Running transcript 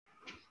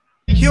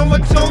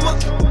human tumor,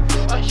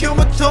 a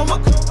human tumor,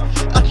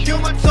 a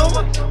human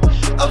tumor,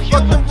 a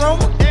fucking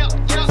Roma,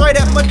 straight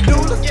at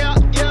medulla,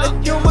 a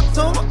human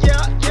tumor, a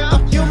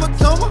human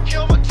tumor, a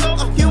human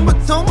tumor, a human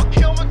tumor,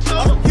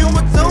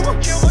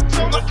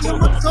 a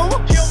human tumor,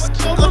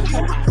 a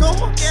human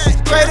tumor,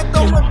 straight at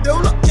the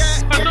medulla,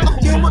 a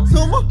human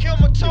tumor, a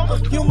human tumor, a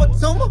human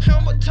tumor,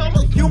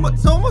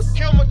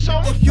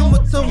 a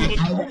human tumor,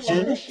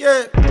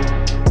 yeah.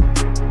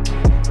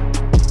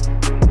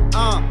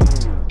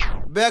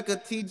 Becca,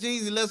 T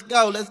Jeezy, let's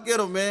go. Let's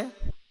get him, man.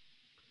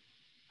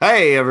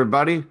 Hey,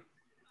 everybody.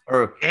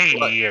 Or Hey,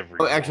 what? Oh,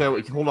 everyone.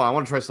 actually, hold on. I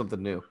want to try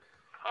something new.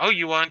 Oh,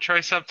 you want to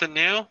try something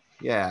new?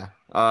 Yeah.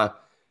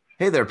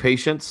 Hey there,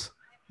 patients.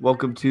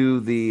 Welcome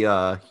to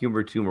the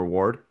Humor Tumor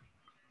Ward.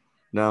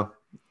 No,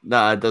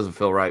 it doesn't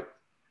feel right.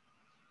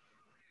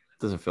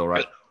 Doesn't feel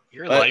right.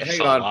 Your life's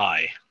hang a on.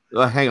 lie.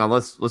 Hang on.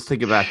 Let's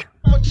take it back.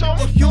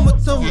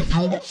 Human tumor,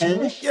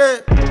 yeah.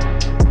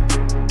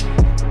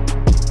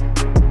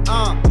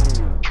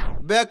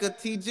 Becca,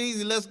 T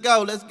Jeezy, let's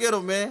go. Let's get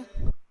him, man.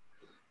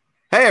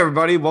 Hey,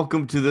 everybody.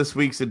 Welcome to this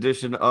week's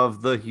edition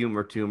of the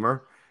Humor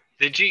Tumor.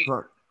 Did you,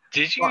 were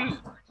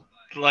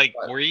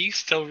you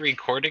still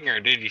recording or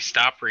did you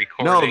stop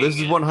recording? No, this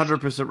is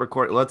 100%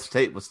 recorded. Let's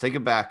take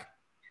it back.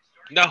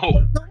 No.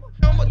 The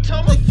human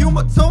tumor,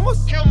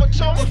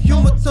 the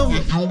human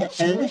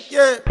tumor,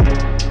 yeah.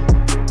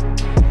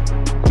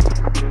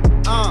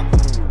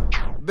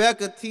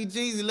 Becca, T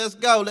Jeezy, let's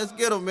go. Let's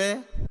get him,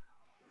 man.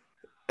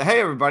 Hey,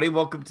 everybody.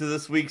 Welcome to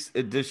this week's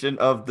edition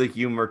of the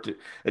Humor Tumor.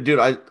 Dude,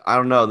 I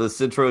don't know.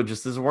 This intro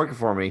just isn't working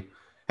for me.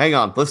 Hang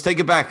on. Let's take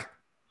it back.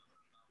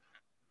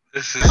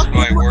 This is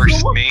my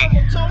worst me.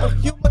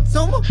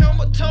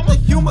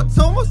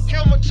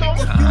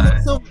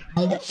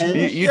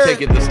 You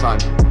take it this time.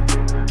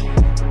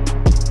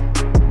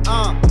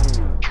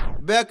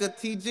 Becca,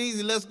 T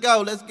Jeezy, let's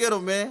go. Let's get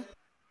him, man.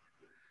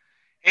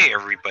 Hey,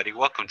 everybody.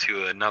 Welcome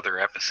to another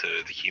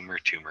episode of the Humor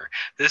Tumor.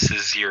 This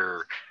is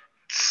your...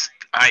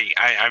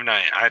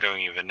 I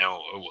don't even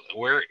know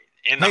where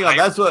in the. Hang on,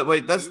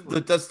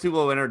 that's too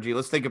low energy.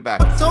 Let's take it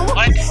back. What?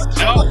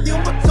 No.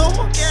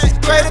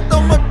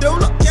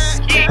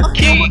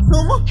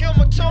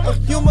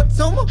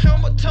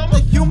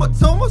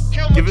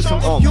 Give us some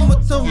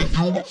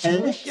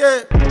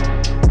yeah.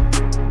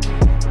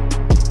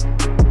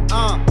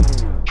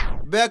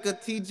 Becca,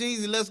 T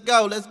Jeezy, let's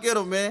go. Let's get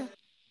him, man.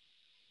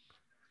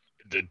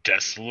 The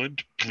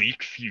desolate,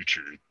 bleak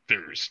future.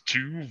 There's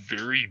two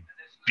very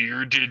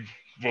bearded.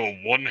 Well,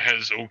 one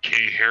has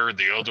okay hair,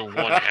 the other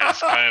one has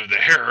kind of the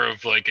hair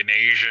of like an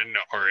Asian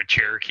or a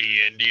Cherokee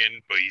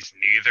Indian, but he's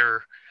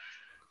neither.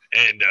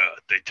 And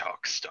they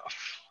talk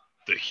stuff.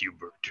 The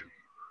Humor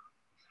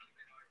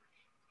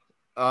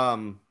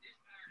Tumor.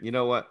 You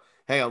know what?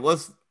 Hang on,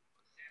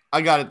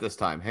 I got it this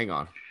time. Hang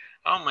on.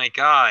 Oh my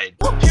god.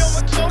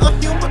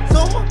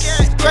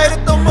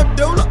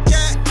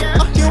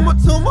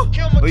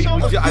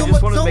 I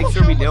just want to make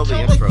sure we nail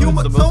the intro.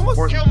 It's the most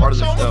important part of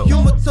the show.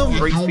 It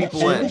brings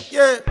people in.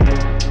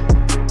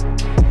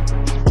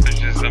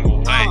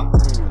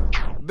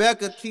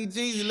 Becca, T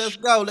Jeezy, let's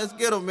go. Let's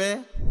get him,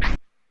 man.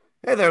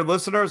 Hey there,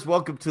 listeners.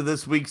 Welcome to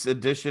this week's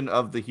edition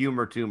of the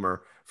Humor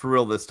Tumor. For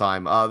real this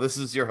time. This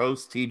is your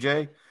host,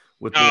 TJ.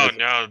 Too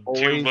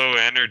low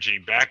energy.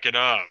 Back it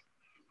up.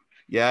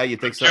 Yeah, you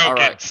think so? Joke All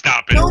right. it.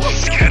 Stop it.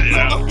 Just get it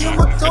out. I'm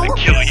gonna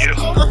kill you.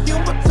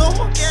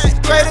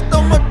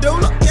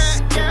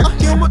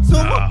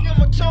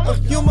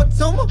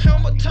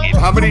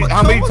 How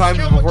many times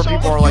before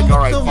people are like, all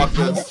right, fuck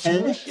this?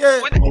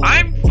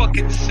 I'm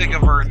fucking sick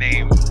of her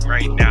name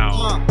right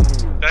now.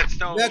 That's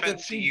no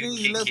offense to you,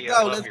 Kiki. Let's I go.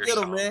 love Let's your get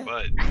him, song, man.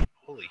 but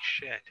holy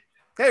shit.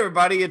 Hey,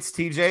 everybody, it's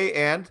TJ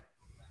and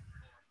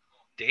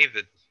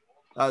David.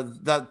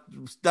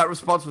 That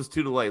response was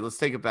too delayed. Let's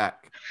take it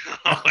back.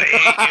 Oh,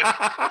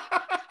 I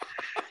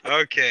hate you.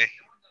 Okay.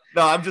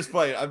 No, I'm just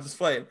playing.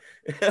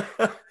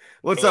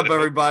 What's up,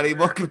 everybody?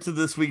 Welcome to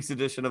this week's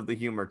edition of the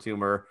Humor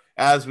Tumor.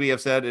 As we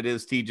have said, it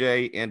is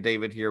TJ and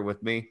David here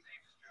with me.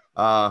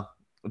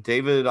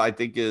 David, I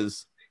think,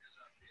 is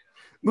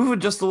moving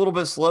just a little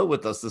bit slow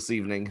with us this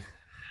evening.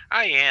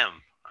 I am.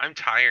 I'm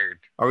tired.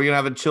 Are we gonna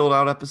have a chilled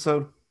out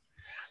episode?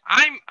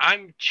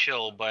 I'm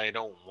chill, but I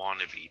don't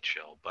want to be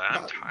chill. But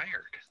I'm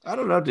tired. I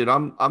don't know, dude.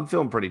 I'm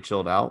feeling pretty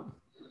chilled out.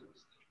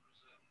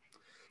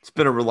 It's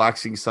been a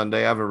relaxing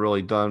Sunday. I haven't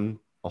really done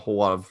a whole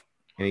lot of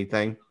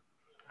anything.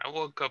 I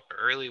woke up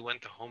early,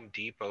 went to Home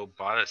Depot,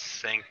 bought a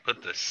sink,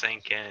 put the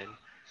sink in.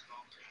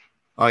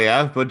 Oh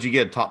yeah, what'd you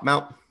get? Top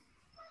mount?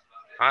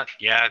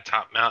 Yeah,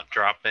 top mount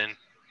drop in,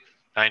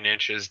 9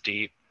 inches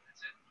deep.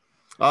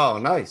 Oh,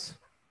 nice.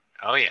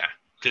 Oh yeah,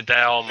 did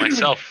that all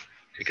myself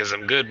because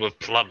I'm good with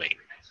plumbing.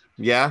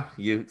 Yeah,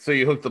 you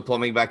hooked the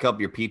plumbing back up,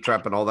 your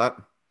P-trap and all that?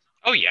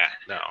 Oh yeah,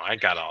 no, I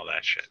got all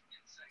that shit.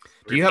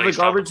 Do you have a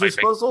garbage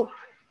disposal?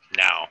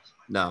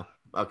 No.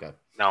 Okay.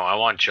 No, I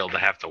want Jill to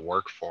have to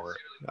work for it.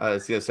 I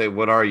was gonna say,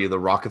 what are you, the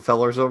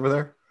Rockefellers over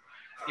there?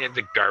 Yeah,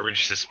 the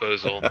garbage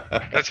disposal.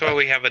 That's why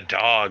we have a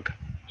dog.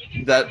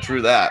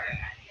 True that.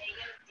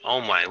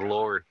 Oh my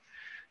lord.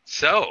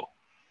 So,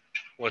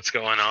 what's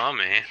going on,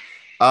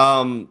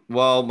 man?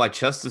 Well, my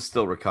chest is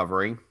still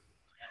recovering.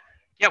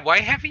 Yeah, why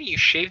haven't you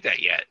shaved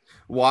that yet?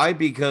 Why?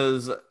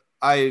 Because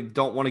I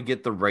don't want to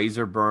get the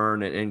razor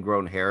burn and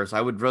ingrown hairs.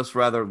 I would just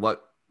rather let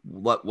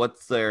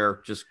what's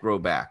there just grow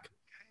back.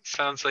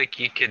 Sounds like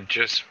you could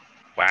just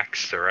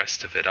wax the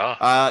rest of it off.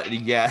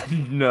 Yeah,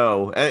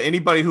 no.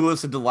 Anybody who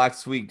listened to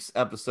last week's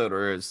episode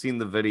or has seen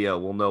the video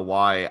will know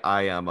why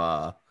I am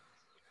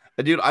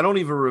dude, I don't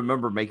even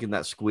remember making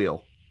that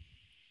squeal.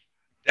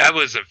 That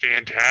was a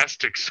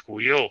fantastic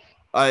squeal.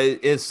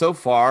 It's so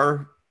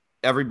far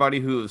everybody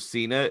who has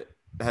seen it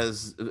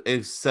has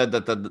said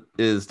that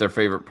is their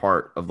favorite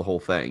part of the whole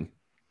thing.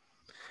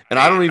 And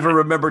I don't even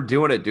remember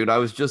doing it, dude. I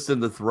was just in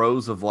the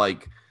throes of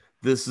like,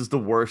 this is the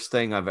worst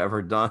thing I've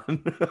ever done.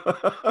 It's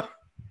not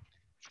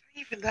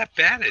even that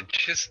bad. It's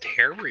just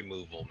hair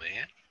removal,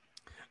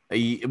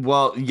 man.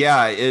 Well,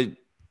 yeah,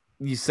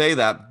 you say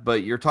that,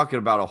 but you're talking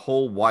about a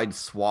whole wide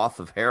swath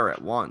of hair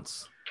at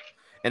once.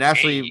 And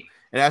Ashley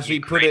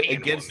put it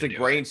Ukrainian against the woman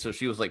do grain, it. so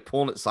she was like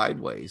pulling it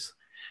sideways.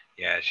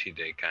 Yeah, she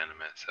did kind of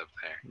mess up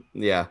there.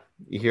 Yeah,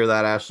 you hear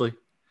that, Ashley?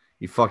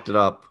 You fucked it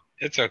up.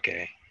 It's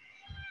okay.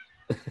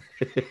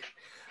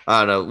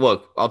 I don't know.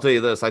 Look, I'll tell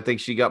you this. I think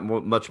she got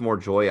much more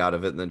joy out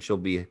of it than she'll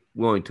be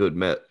willing to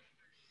admit.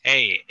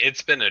 Hey,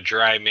 it's been a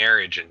dry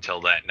marriage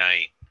until that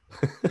night.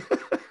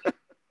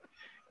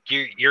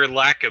 Your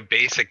lack of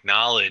basic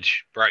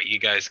knowledge brought you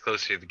guys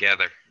closer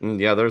together.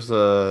 Yeah, there's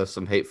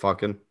some hate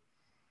fucking.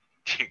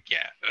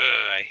 Yeah,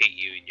 I hate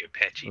you and your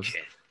patchy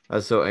shit. I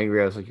was so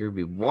angry. I was like, "You're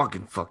gonna be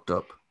walking fucked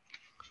up."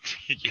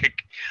 You're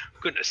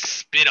gonna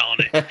spit on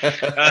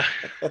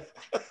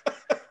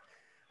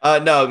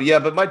it. No, yeah,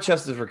 but my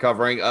chest is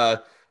recovering.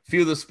 A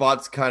few of the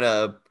spots kind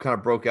of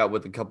broke out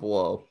with a couple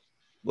of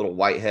little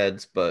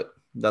whiteheads, but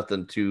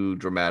nothing too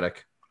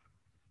dramatic.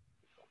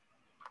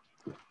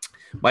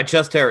 My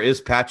chest hair is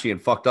patchy and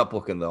fucked up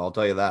looking, though. I'll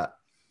tell you that.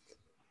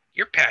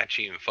 You're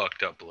patchy and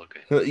fucked up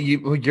looking.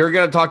 You're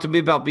gonna talk to me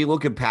about me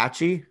looking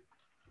patchy?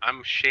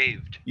 I'm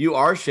shaved. You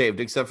are shaved,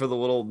 except for the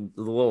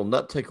little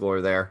nut tickler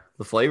there,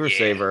 the flavor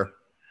saver.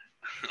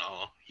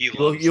 Oh, You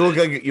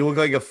look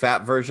like a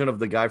fat version of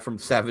the guy from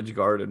Savage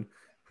Garden.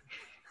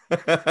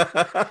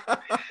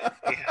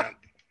 Yeah,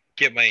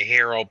 get my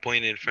hair all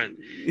pointed in front.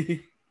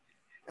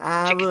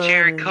 Chicken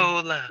cherry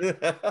cola.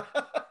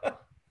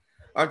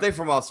 Aren't they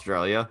from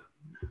Australia?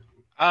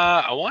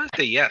 I want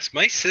to say yes.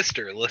 My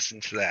sister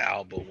listened to that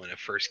album when it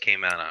first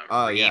came out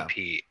on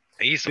repeat.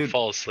 I used to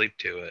fall asleep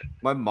to it.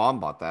 My mom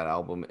bought that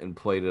album and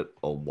played it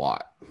a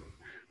lot.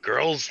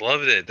 Girls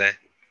loved it. That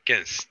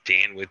Gonna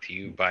Stand With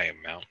You by a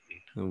Mountain.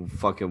 Oh,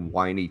 fucking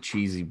whiny,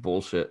 cheesy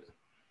bullshit.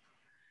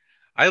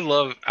 I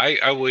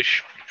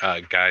wish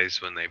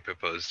guys, when they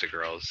propose to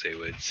girls, they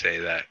would say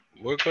that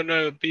we're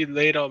gonna be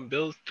late on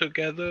bills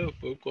together.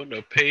 We're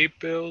gonna pay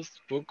bills.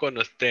 We're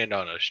gonna stand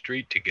on a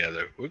street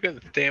together. We're gonna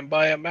stand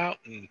by a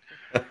mountain.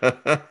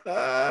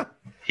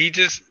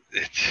 It's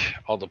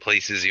all the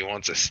places he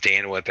wants to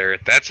stand with her.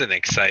 That's an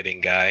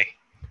exciting guy.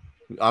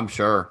 I'm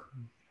sure.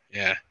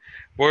 Yeah.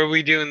 What are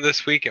we doing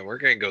this weekend? We're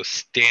gonna go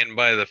stand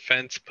by the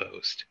fence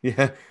post.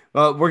 Yeah.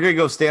 We're gonna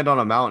go stand on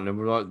a mountain, and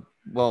we're like,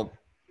 well,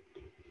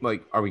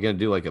 like, are we gonna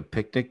do like a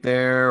picnic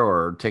there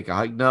or take a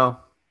hike? No,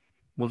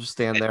 we'll just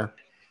stand there.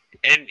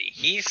 And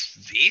he's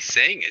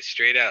saying it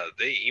straight out.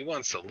 He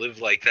wants to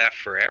live like that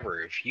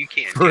forever. If you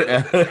can't do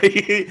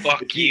it,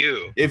 fuck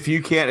you. If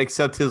you can't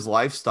accept his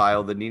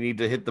lifestyle, then you need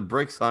to hit the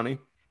bricks, honey.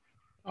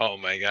 Oh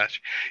my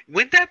gosh,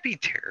 wouldn't that be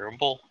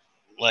terrible?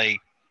 Like,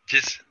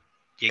 just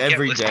you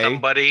Every get with day.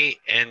 somebody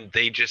and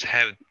they just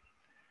have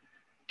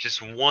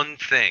just one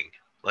thing.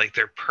 Like,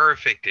 they're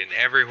perfect in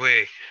every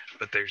way,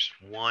 but there's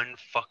one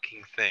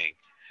fucking thing.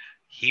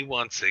 He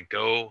wants to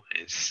go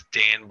and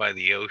stand by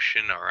the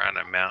ocean or on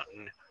a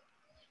mountain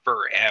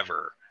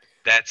forever.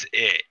 That's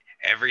it.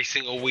 Every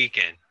single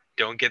weekend.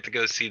 Don't get to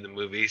go see the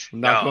movies.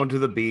 Not going to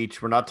the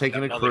beach. We're not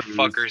taking a cruise.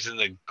 Motherfuckers in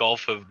the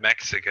Gulf of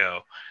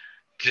Mexico,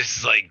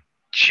 just like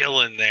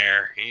chilling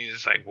there.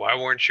 He's like, "Why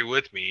weren't you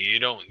with me?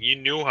 You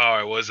knew how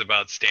I was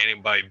about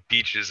standing by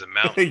beaches and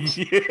mountains."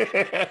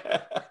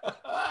 Yeah.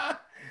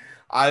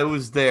 I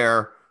was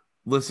there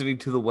listening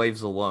to the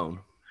waves alone.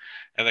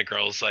 And the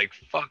girl's like,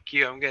 "Fuck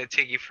you, I'm gonna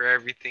take you for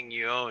everything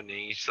you own." And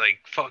he's like,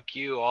 "Fuck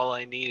you, all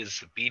I need is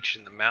the beach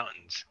and the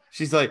mountains."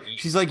 She's like,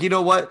 you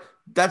know what?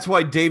 That's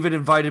why David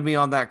invited me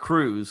on that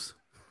cruise.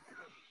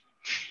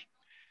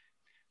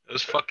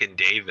 Those fucking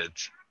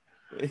Davids.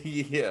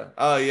 Yeah.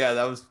 Oh yeah,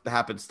 that was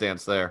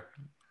happenstance there.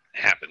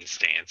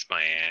 Happenstance,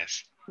 my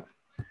ass.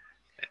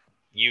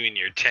 You and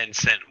your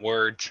 10-cent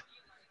words.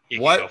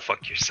 You What? can go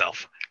fuck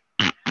yourself.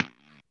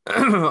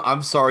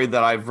 I'm sorry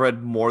that I've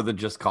read more than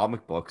just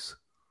comic books.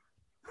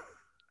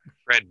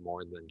 Read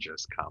more than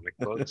just comic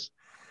books.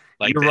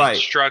 Like, You're the right.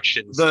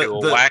 instructions to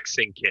a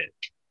waxing kit.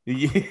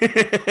 Yeah.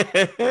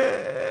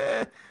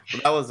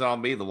 Well, that wasn't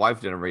on me. The wife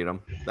didn't read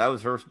them. That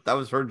was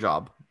her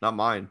job, not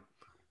mine.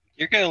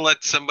 You're gonna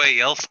let somebody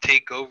else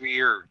take over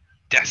your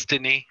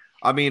destiny?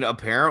 I mean,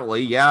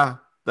 apparently, yeah.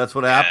 That's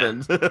what Yeah.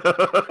 happened.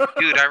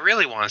 Dude, I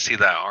really want to see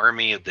that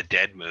Army of the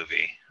Dead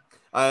movie.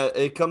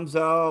 It comes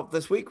out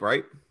this week,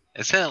 right?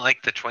 Isn't it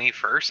like the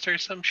 21st or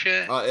some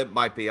shit? It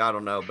might be. I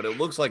don't know, but it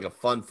looks like a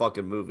fun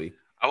fucking movie.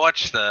 I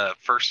watched the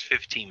first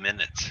 15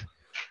 minutes,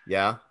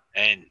 Yeah.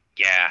 and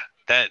yeah,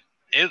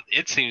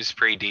 it seems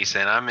pretty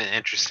decent. I'm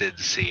interested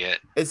to see it.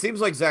 It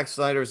seems like Zack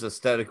Snyder's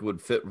aesthetic would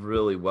fit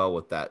really well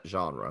with that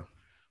genre.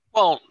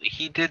 Well,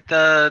 he did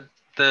the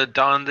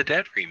Dawn of the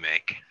Dead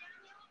remake.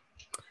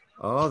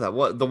 Oh,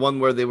 the one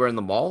where they were in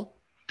the mall?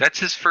 That's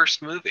his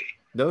first movie.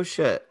 No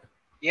shit.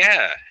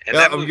 Yeah, and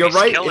Yeah, that movie's you're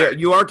right. killer.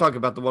 You are talking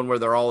about the one where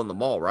they're all in the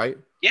mall, right?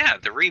 Yeah,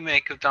 the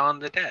remake of Dawn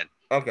of the Dead.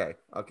 Okay.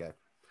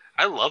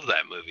 I love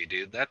that movie,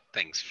 dude. That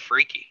thing's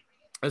freaky.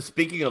 And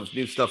speaking of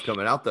new stuff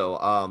coming out,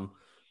 though,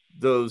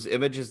 those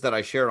images that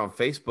I shared on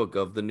Facebook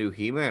of the new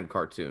He-Man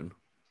cartoon.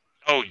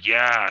 Oh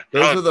yeah,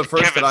 Those are the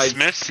first Kevin that I.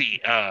 Smith's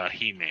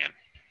He-Man.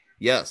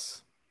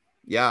 Yes.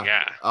 Yeah.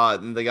 Yeah.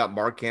 And they got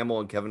Mark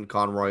Hamill and Kevin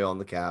Conroy on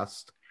the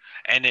cast.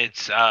 And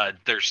it's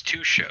there's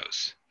two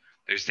shows.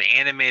 There's the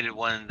animated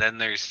one, and then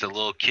there's the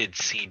little kid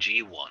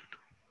CG one.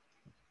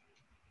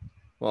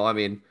 Well, I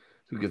mean,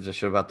 who gives a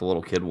shit about the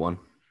little kid one?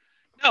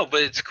 No,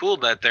 but it's cool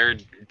that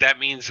that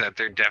means that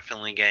they're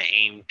definitely gonna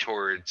aim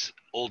towards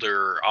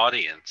older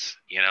audience,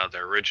 the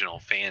original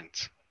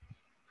fans.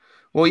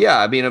 Well, yeah,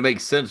 I mean, it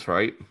makes sense,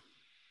 right?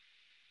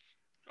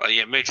 Well,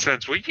 yeah, It makes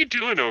sense. What are you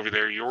doing over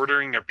there? You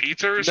ordering a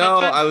pizza or No,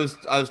 something?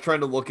 I was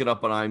trying to look it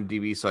up on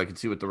IMDb so I could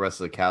see what the rest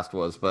of the cast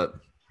was, but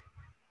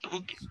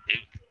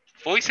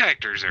voice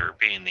actors are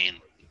pain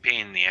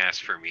in the ass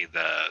for me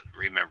to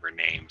remember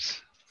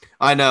names.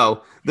 I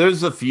know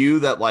there's a few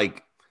that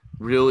like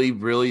really,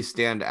 really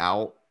stand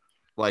out.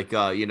 Like,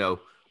 of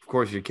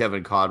course, your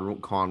Kevin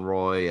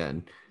Conroy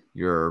and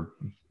your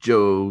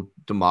Joe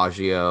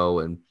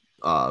DiMaggio and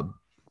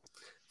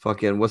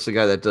fucking what's the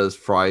guy that does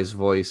Fry's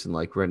voice and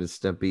like Ren and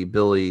Stimpy,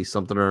 Billy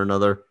something or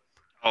another.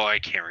 Oh, I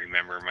can't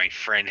remember. My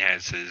friend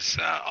has his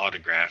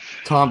autograph.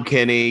 Tom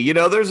Kenny.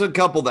 There's a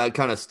couple that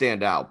kind of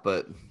stand out,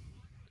 but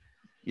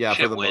yeah,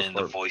 Shit for the most win the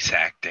part. voice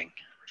acting.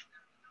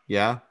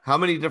 Yeah, how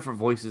many different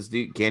voices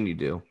can you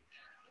do?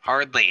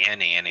 Hardly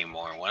any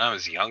anymore. When I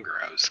was younger,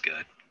 I was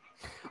good.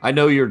 I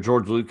know your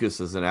George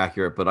Lucas isn't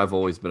accurate, but I've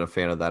always been a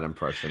fan of that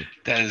impression.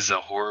 That is a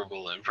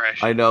horrible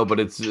impression. I know, but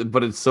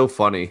it's so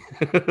funny.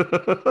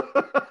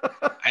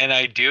 And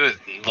I do it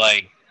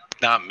like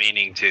not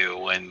meaning to.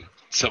 When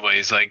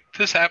somebody's like,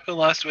 "This happened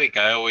last week,"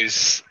 I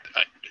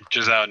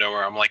just out of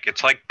nowhere, I'm like,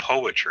 "It's like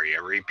poetry.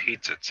 It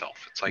repeats itself.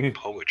 It's like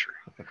poetry."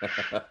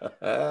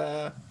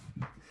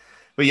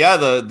 But yeah,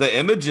 the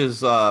images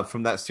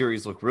from that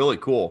series look really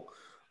cool.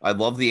 I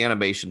love the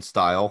animation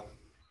style.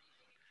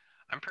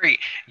 I'm pretty.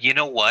 You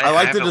know what? I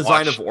like the haven't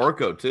design watched- of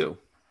Orko too.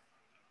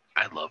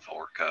 I love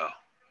Orko.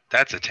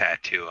 That's a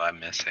tattoo I'm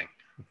missing.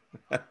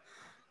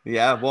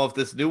 Yeah, well, if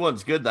this new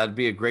one's good, that'd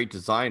be a great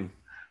design.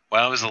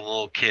 When I was a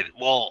little kid,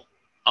 well,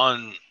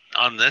 on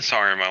this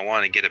arm, I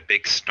want to get a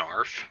big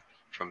snarf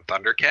from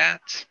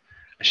Thundercats.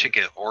 I should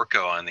get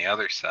Orko on the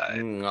other side.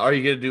 Are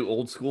you gonna do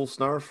old school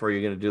Snarf, or are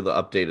you gonna do the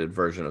updated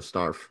version of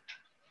Snarf?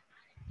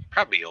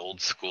 Probably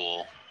old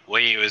school.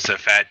 When he was a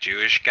fat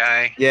Jewish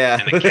guy Yeah,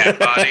 in a cat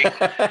body.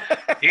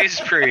 He's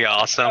pretty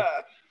awesome.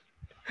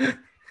 He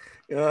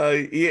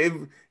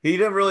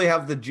didn't really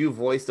have the Jew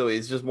voice though.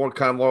 He's just more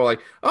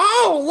like,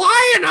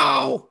 "Oh,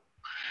 Lion-O!"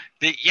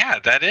 Yeah,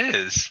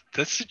 that's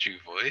the Jew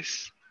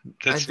voice.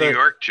 That's I New thought-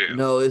 York Jew.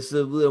 No, it's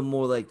a little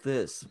more like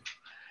this.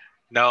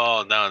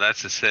 No,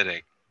 that's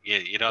acidic. Yeah,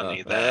 you don't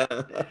need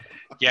that.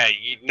 Yeah,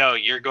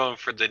 you're going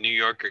for the New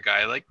Yorker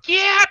guy. Like,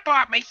 yeah, I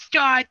bought my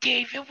Star,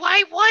 David.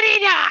 Why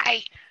wouldn't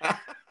I?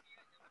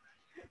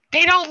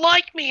 They don't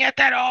like me at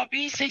that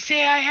Arby's. They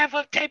say I have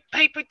a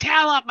paper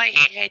towel on my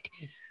head.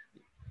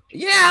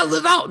 Yeah, I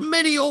live out in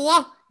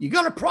Mineola. You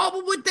got a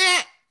problem with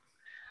that?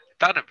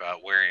 Thought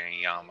about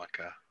wearing a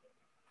yarmulke.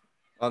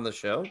 On the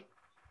show?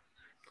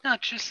 No,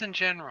 just in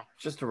general.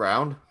 Just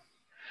around?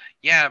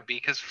 Yeah,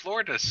 because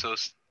Florida's so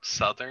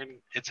southern.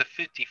 It's a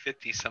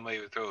 50-50. Somebody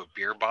would throw a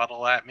beer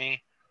bottle at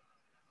me.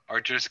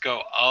 Or just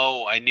go,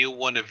 "Oh, I knew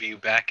one of you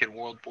back in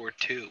World War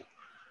II.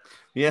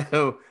 Yeah,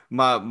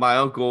 my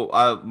uncle,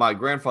 my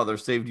grandfather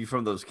saved you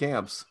from those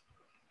camps.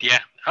 Yeah.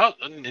 Oh,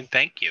 and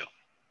thank you.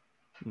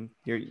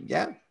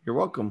 You're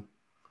welcome.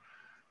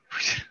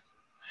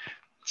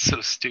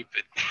 So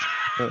stupid.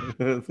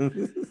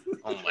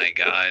 Oh my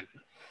god.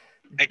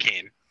 I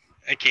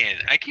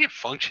can't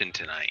function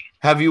tonight.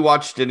 Have you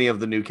watched any of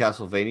the new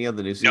Castlevania,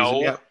 the new season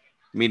No. yet?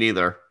 Me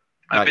neither.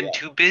 I've Not been yet.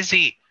 too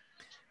busy.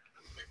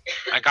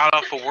 I got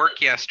off of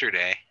work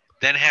yesterday,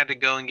 then had to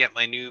go and get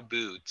my new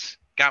boots.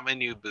 Got my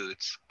new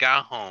boots,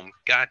 got home,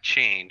 got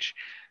change,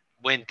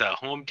 went to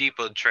Home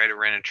Depot to try to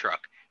rent a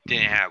truck.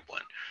 Didn't have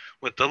one.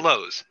 Went to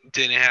Lowe's,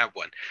 didn't have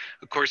one.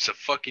 Of course, the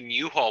fucking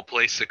U-Haul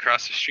place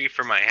across the street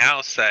from my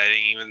house that I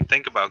didn't even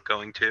think about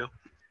going to,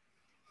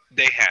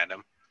 they had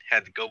them.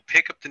 Had to go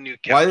pick up the new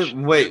couch.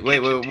 Wait,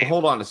 kitchen table.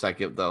 hold on a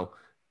second though.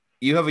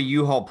 You have a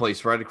U-Haul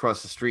place right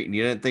across the street, and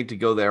you didn't think to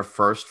go there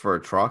first for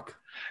a truck?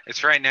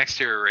 It's right next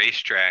to a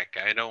racetrack.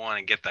 I don't want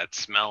to get that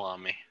smell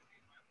on me.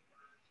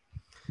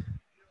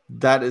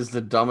 That is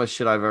the dumbest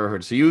shit I've ever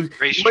heard. So you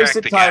Racetrack,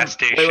 wasted the time. gas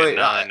station,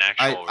 not an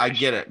I, actual I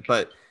get racetrack. it,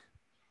 but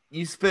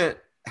you spent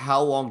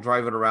how long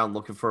driving around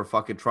looking for a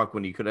fucking truck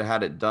when you could have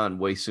had it done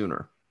way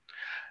sooner?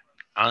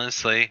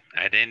 Honestly,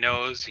 I didn't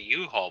know it was a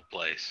U-Haul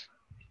place.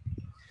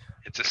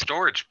 It's a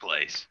storage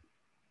place.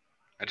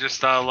 I just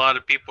thought a lot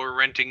of people were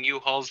renting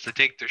U-Hauls to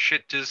take their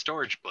shit to the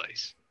storage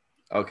place.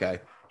 Okay.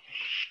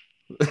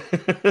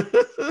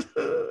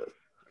 I'm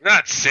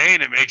not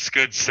saying it makes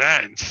good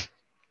sense.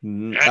 At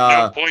no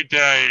uh, point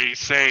did I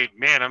say,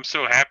 man, I'm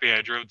so happy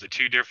I drove to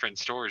 2 different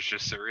stores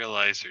just to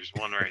realize there's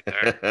one right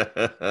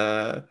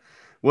there.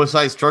 what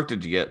size truck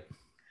did you get?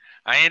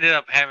 I ended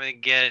up having to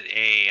get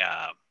a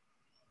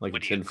Like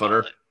what a do you 10 call footer?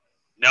 it?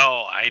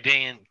 No, I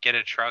didn't get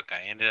a truck.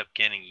 I ended up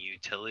getting a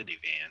utility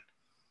van.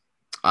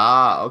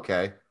 Ah,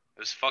 okay. It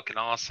was fucking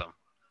awesome.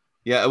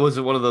 Yeah, it was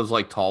one of those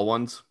like tall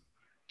ones.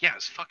 Yeah, it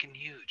was fucking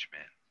huge,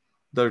 man.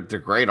 They're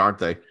great, aren't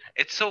they?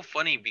 It's so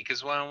funny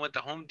because when I went to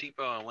Home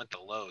Depot and went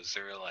to Lowe's,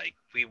 they were like,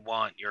 "We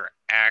want your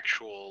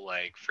actual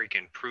like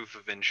freaking proof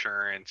of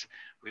insurance.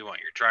 We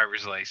want your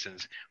driver's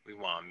license. We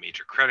want a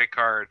major credit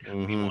card. We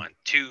Mhm. want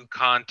 2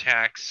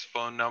 contacts,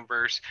 phone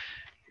numbers.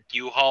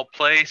 U-Haul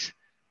place.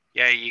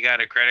 Yeah, you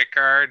got a credit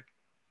card.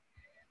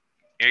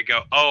 Here you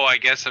go. Oh, I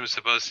guess I'm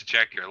supposed to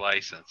check your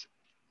license.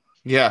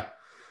 Yeah.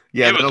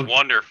 Yeah, It was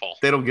wonderful.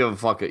 they don't give a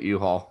fuck at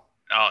U-Haul.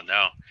 Oh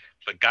no.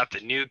 But got the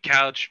new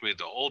couch, moved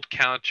the old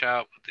couch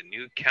out, put the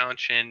new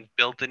couch in,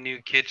 built a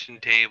new kitchen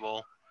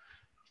table.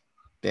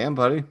 Damn,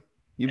 buddy.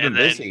 You've been And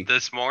then busy.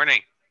 this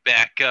morning,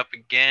 back up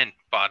again,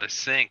 bought a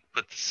sink,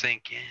 put the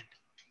sink in.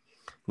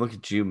 Look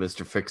at you,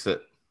 Mr. Fix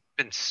It.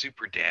 Been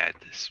super dad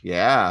this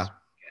Yeah.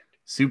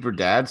 Super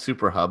dad,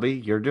 super hubby.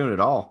 You're doing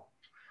it all.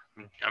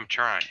 I'm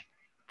trying.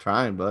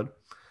 Trying, bud.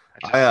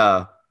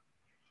 I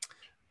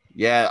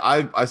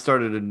I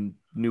started a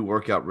new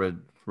workout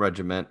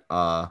regiment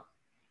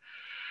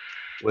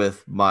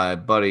with my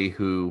buddy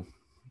who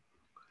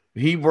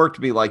he worked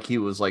me like he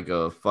was like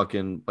a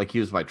fucking like he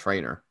was my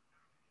trainer.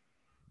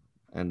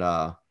 And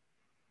I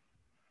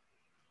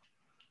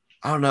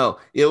don't know.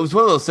 It was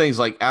one of those things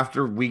like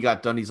after we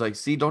got done, he's like,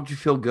 "See, don't you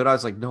feel good?" I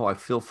was like, "No, I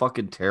feel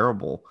fucking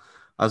terrible."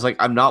 I was like,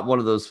 I'm not one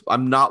of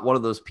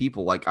those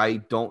people. Like I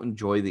don't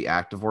enjoy the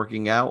act of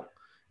working out,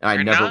 and I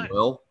You're never not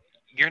will.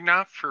 you're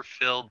not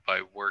fulfilled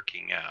by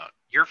working out.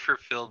 You're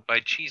fulfilled by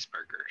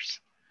cheeseburgers.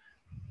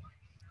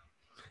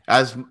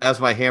 As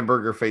my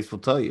hamburger face will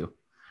tell you.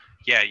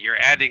 Yeah, you're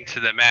adding to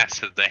the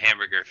mass of the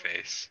hamburger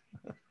face.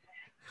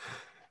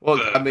 Well,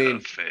 I Burger mean,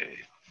 face.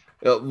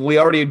 we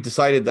already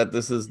decided that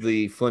this is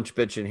the flinch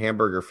bitch and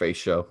hamburger face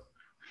show.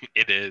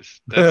 It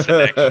is. That's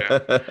the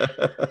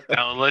next show.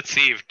 Now let's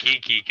see if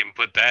Kiki can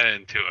put that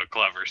into a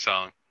clever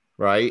song.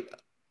 Right?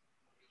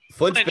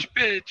 Flinch, Flinch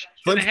bitch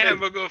and Flinch bitch.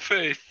 hamburger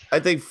face. I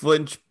think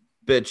flinch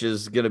bitch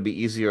is gonna be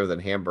easier than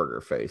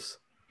hamburger face.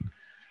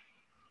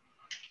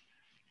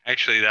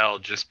 Actually, that'll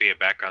just be a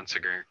background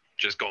singer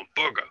just going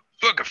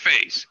burger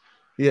face.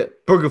 Yeah,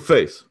 burger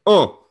face.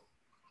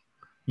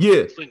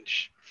 Yeah,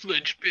 Flinch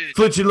bitch.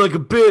 flinching like a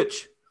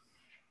bitch.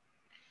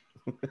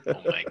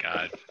 Oh my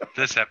god,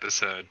 this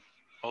episode.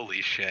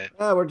 Holy shit.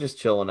 We're just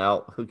chilling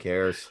out. Who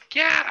cares?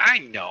 Yeah, I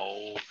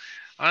know.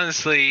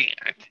 Honestly,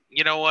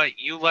 you know what?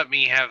 You let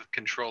me have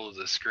control of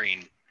the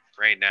screen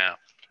right now.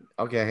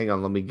 Okay, hang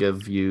on. Let me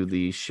give you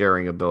the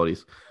sharing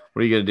abilities.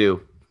 What are you gonna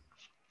do?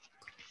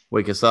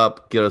 Wake us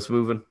up, get us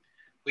moving.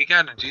 We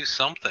gotta do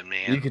something,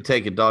 man. You can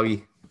take it,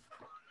 doggy.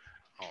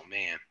 Oh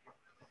man.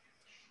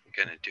 I'm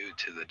gonna do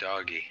to the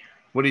doggy.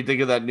 What do you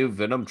think of that new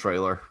Venom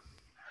trailer?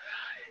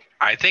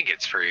 I think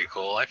it's pretty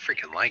cool. I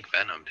freaking like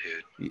Venom,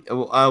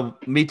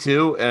 dude. Me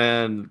too.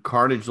 And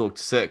Carnage looked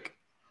sick.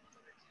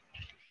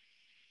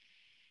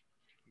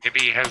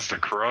 Maybe he has the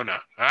corona.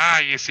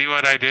 You see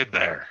what I did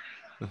there?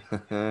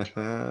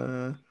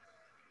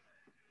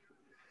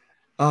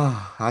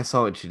 Oh, I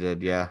saw what you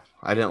did. Yeah,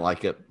 I didn't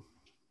like it.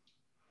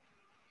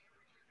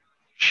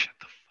 Shut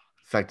the fuck.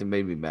 In fact, it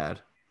made me mad.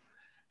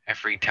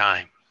 Every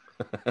time.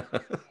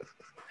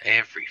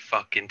 Every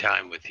fucking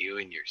time with you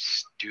and your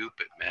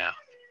stupid mouth.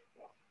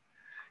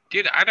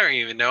 Dude, I don't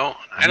even know.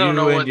 I don't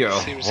know what your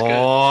seems good.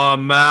 Oh,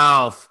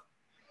 mouth.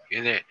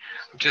 I'm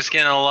just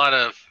getting a lot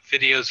of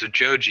videos of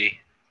Joji.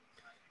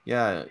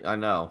 Yeah, I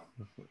know.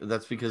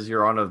 That's because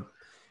you're on a.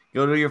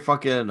 Go to your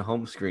fucking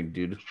home screen,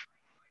 dude.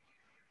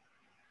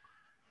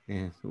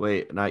 Yeah,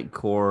 wait, Night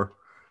Core.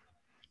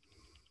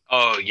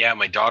 Oh yeah,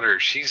 my daughter.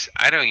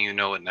 I don't even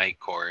know what Night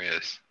Core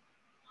is.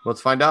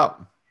 Let's find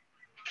out.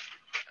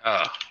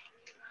 Oh.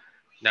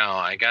 No,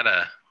 I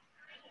gotta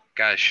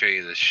show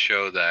you the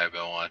show that I've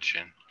been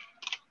watching.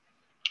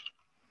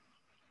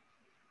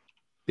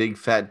 Big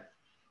Fat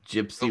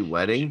Gypsy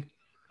Wedding.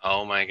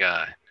 Oh my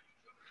god.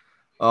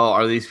 Oh,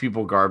 are these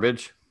people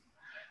garbage?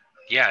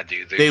 Yeah,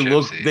 dude. They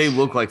gypsies.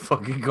 look like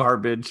fucking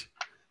garbage.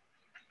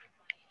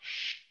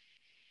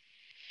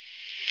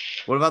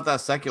 What about that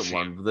second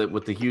one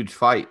with the huge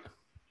fight?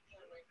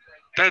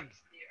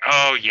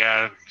 Oh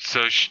yeah.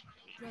 So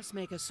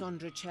Dressmaker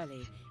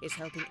Sondricelli is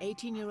helping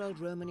 18-year-old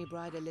Romany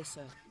bride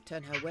Alyssa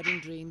turn her wedding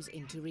dreams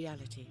into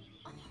reality.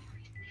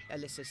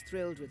 Alyssa's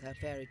thrilled with her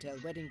fairy tale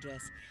wedding dress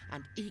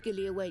and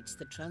eagerly awaits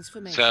the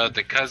transformation. So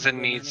the of her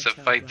cousin needs to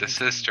romantic fight the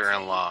bridesmaids.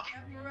 sister-in-law.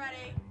 We're ready.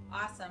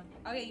 Awesome.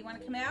 Okay, you want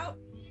to come out?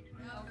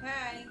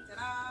 Okay.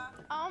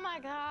 Ta-da. Oh my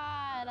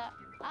god.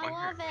 I Where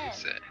love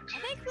is it. it? I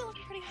think we look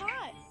pretty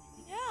hot.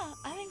 Yeah,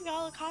 I think we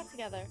all look hot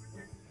together.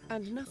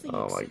 And nothing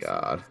Oh my accessible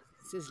God. as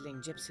the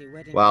sizzling gypsy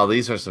wedding. Wow, gown.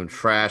 these are some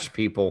trash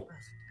people.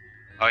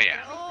 Oh yeah.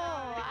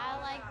 Oh, I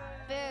like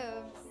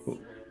boobs.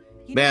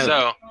 Man,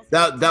 So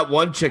that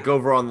one chick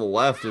over on the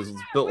left is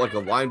built like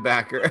a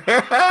linebacker.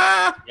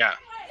 yeah.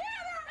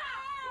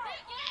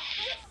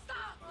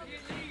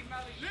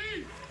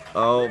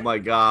 Oh my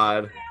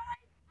God.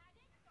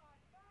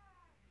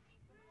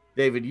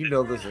 David, you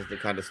know this is the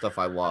kind of stuff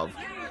I love.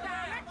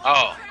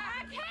 Oh.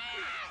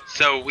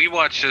 So we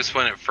watched this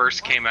when it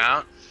first came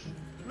out,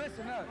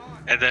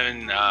 and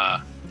then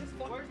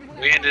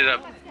we ended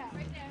up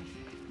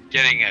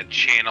getting a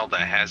channel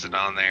that has it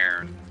on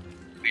there.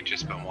 We've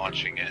just been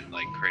watching it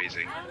like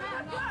crazy.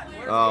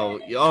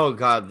 Oh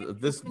God,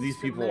 these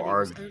people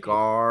are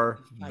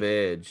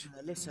garbage.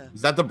 Alyssa.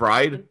 Is that the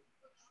bride?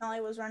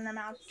 Molly was running her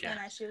mouth saying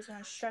Yeah. that she was going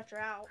to stretch her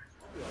out.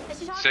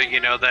 So you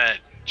know that Molly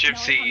comes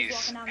gypsies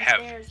walking down the have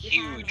stairs behind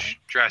huge me, talking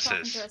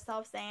dresses. to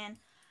herself saying,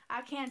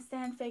 I can't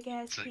stand fake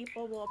ass It's like-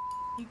 people. Well,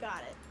 you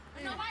got it.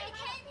 Nobody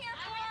came here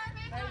for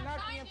Hey,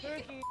 Nucky and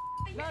Pookie.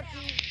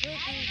 Nucky,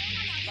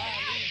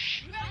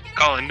 Pookie.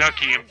 Calling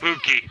Nucky and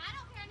Pookie.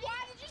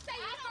 Why did you say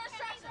you were gonna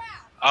stretch her out?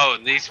 Oh,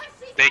 and they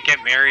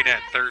get married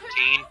at 13.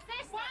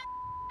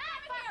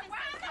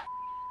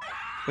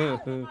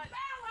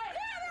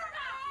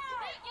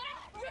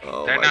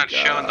 Oh They're my not God.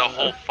 showing the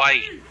whole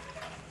fight.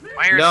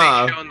 Why aren't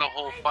Nah. they showing the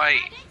whole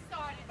fight?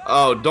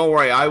 Oh, don't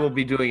worry, I will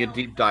be doing a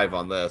deep dive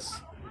on this.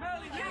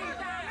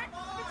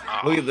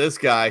 Oh, Look at this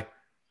guy.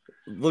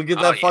 Look at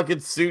Oh, that yeah. fucking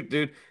suit,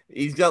 dude.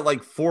 He's got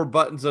like 4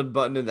 buttons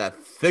unbuttoned and that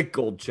thick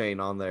gold chain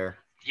on there.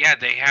 yeah,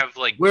 they have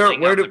like. Where bling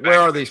on the where back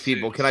are of their these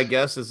people? suits. Can I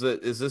guess?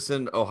 Is this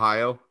in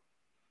Ohio?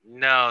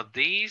 No,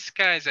 these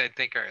guys I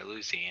think are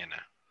Louisiana.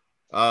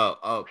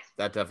 Oh,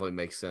 that definitely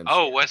makes sense.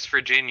 Oh, West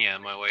Virginia.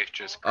 My wife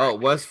just. Oh, corrected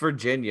me. West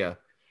Virginia.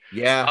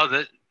 Yeah. Oh,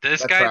 this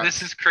that guy. tracks.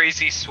 This is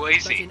Crazy But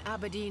Swayze. in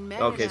Aberdeen, Okay,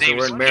 Maryland, so His we're in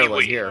name's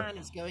Maryland Pee-wee. here. man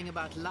is going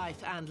about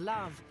life and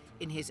love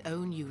in his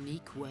own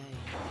unique way.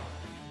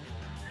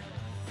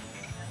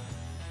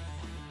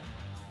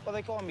 Well,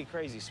 they call me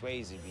Crazy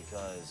Swayze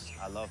because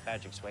I love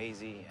Patrick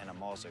Swayze and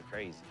I'm also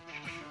crazy.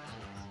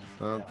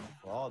 Oh,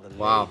 For all the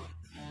wow.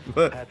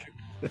 Patrick,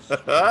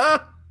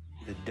 the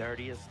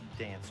dirtiest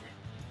dancer.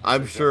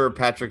 I'm sure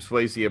Patrick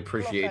Swayze I love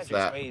appreciates Patrick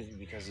that. Swayze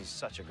because he's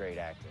such a great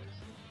actor,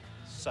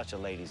 such a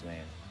ladies'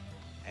 man,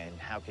 and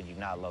how could you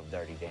not love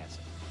Dirty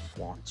Dancing?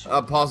 Want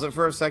to? Pause it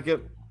for a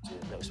second.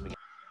 No spaghetti.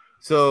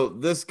 So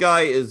this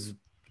guy is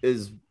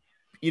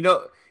you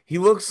know, he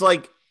looks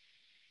like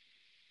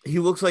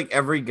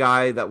every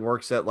guy that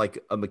works at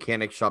like a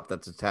mechanic shop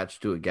that's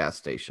attached to a gas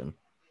station.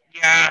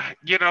 Yeah,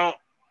 you know,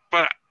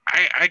 but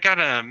I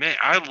gotta admit,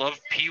 I love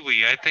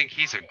Pee-wee. I think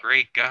he's a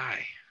great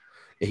guy.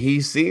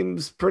 He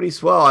seems pretty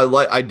swell.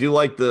 I do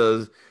like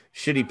the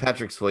shitty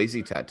Patrick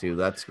Swayze tattoo.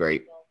 That's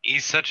great.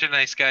 He's such a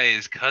nice guy.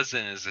 His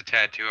cousin is a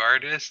tattoo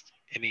artist,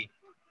 and he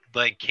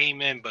like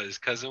came in, but his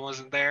cousin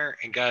wasn't there,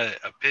 and got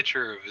a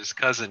picture of his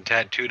cousin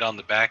tattooed on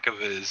the back of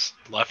his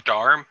left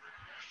arm.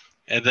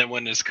 And then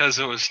when his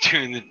cousin was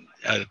doing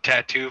a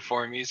tattoo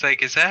for him, he's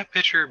like, "Is that a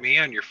picture of me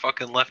on your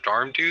fucking left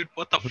arm, dude?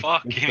 What the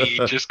fuck?" And he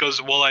just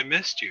goes, "Well, I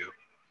missed you."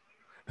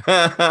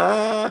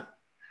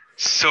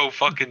 So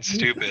fucking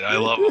stupid. I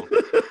love him. All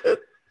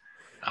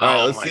right,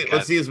 Oh my God.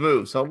 let's see his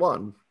moves. Hold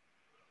on.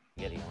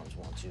 Spaghetti arms,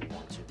 1, 2, 1, 2.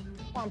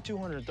 Well, I'm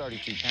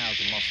 232 pounds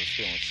of muscle,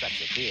 skill, and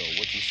sex appeal.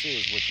 What you see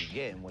is what you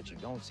get, and what you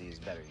don't see is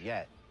better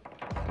yet.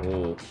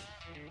 Oh.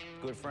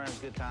 Good friends,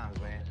 good times,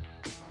 man.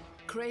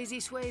 Crazy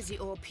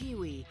Swayze, or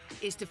Pee-wee,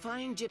 is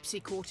defying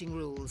gypsy courting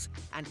rules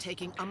and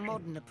taking a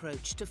modern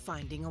approach to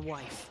finding a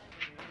wife.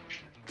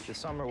 The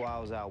summer while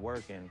I was out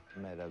working, I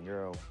met a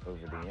girl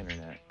over the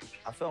internet.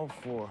 I fell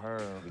for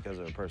her because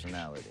of her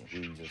personality.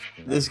 We just,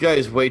 This guy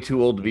is way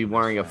too old to be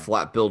wearing a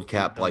flat build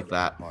cap like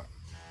that.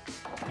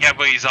 Yeah,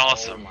 but he's Oh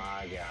awesome.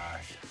 my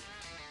gosh.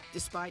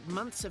 Despite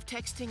months of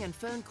texting and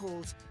phone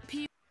calls,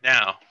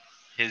 Now,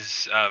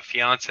 his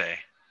fiance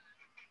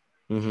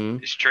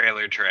Mm-hmm. is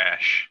trailer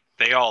trash.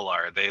 They all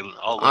are. They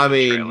all live I in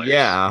mean, trailers.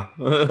 yeah.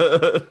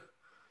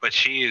 But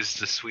she is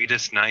the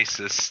sweetest,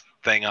 nicest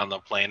thing on the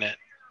planet.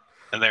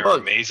 And they're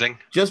Look. amazing.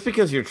 Just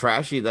because you're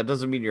trashy, that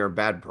doesn't mean you're a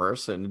bad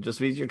person. It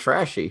just means you're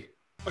trashy.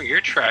 Well,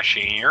 you're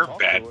trashy and you're a Talk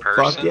bad to her.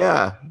 person.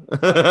 Fuck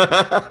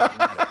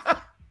yeah.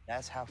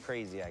 That's how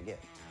crazy I get.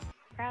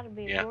 Proud to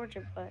be Yeah.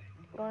 Georgia, but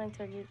going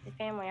into a gypsy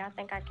family, I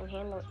think I can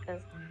handle it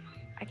because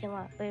I can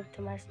like live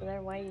to most of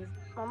their ways.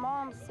 My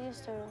mom's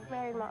sister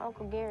married my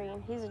Uncle Gary,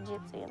 and he's a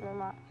gypsy, and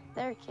then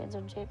their kids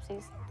are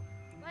gypsies.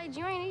 Wait,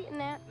 you ain't eating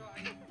that.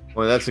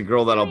 Well, that's a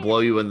girl that'll blow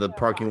you in the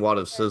parking lot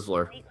of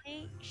Sizzler.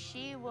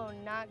 She will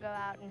not go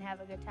out and have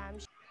a good time.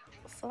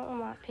 Something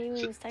like Pee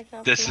Wee was taking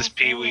up This for is my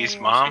Pee family, Wee's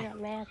and mom, she got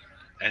mad.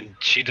 and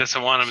she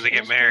doesn't want him to She get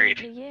just did it married.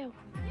 to you.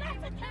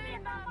 Listen to me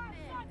about my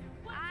son.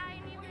 I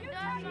ain't even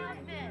done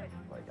nothing.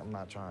 Like, I'm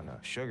not trying to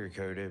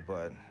sugarcoat it,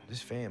 but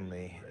this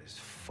family is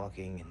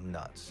fucking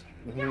nuts.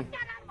 You get out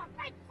of my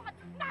face, son.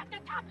 Knock the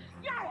top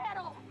your head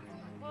off.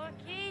 Look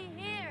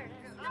here.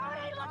 No,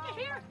 it ain't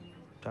looking here.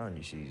 I'm telling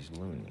you, she's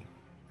loony.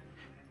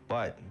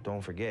 But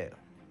don't forget,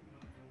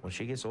 when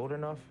she gets old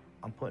enough,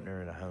 I'm putting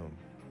her in a home.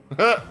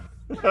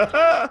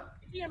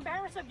 The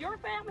embarrass of your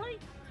family?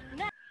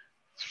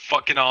 It's a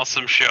fucking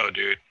awesome show,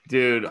 dude.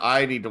 Dude,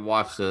 I need to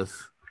watch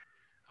this.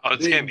 Oh,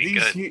 it's gonna be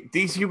good.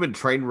 These human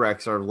train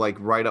wrecks are like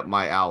right up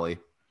my alley.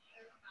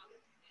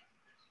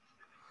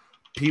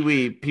 Pee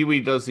Wee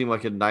does seem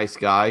like a nice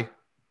guy.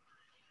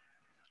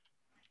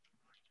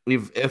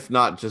 If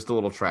not just a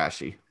little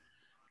trashy.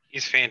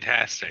 He's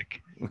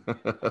fantastic.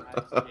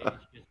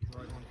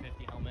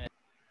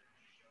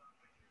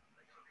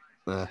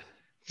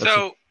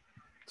 So,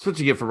 that's what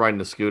you get for riding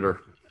a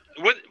scooter.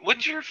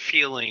 What's your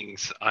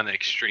feelings on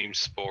extreme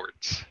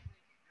sports?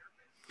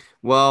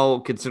 Well,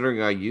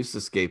 considering I used to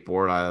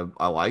skateboard,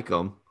 I like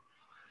them.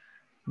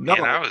 No,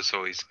 Man, I was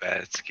always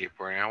bad at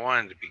skateboarding. I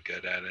wanted to be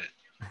good at it.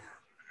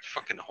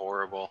 Fucking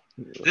horrible.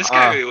 This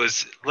guy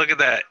was. Look at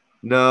that.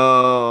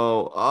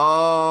 No.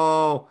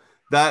 Oh,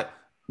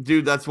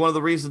 dude. That's one of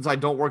the reasons I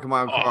don't work in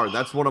my own car.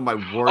 That's one of my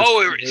worst.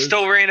 Oh, it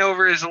still ran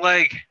over his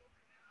leg.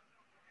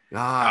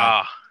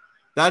 God,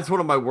 that's one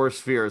of my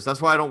worst fears.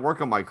 That's why I don't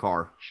work on my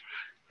car.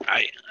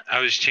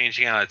 I was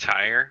changing out a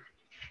tire,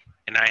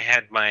 and I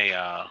had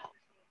my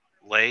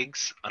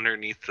legs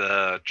underneath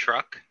the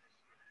truck,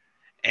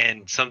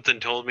 and something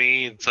told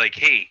me, it's like,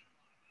 hey,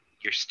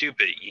 you're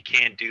stupid. You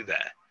can't do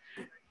that.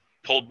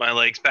 Pulled my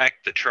legs back.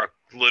 The truck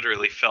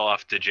literally fell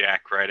off the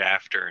jack right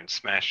after and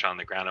smashed on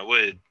the ground. It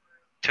would have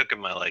taken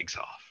my legs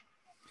off.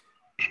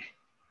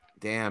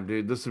 Damn,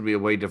 dude, this would be a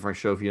way different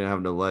show if you didn't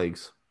have no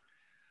legs.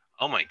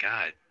 Oh my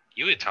God.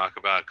 You would talk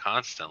about it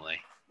constantly.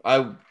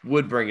 I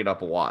would bring it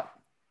up a lot.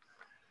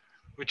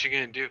 What you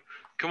gonna do?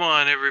 Come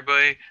on,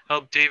 everybody.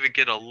 Help David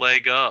get a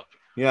leg up.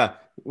 Yeah.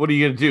 What are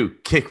you gonna do?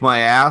 Kick my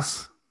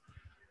ass?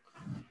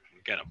 I'm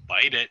gonna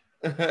bite it.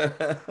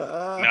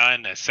 Not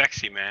in a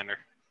sexy manner.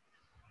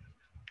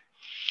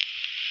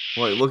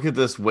 Wait, look at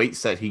this weight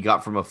set he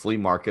got from a flea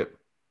market.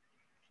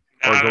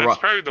 That's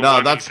probably the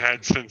one he's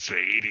had since the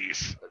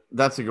 80s.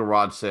 That's a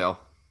garage sale.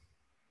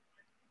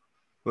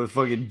 With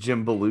fucking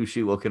Jim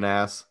Belushi looking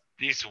ass.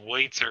 These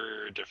weights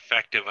are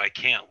defective. I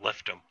can't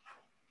lift them.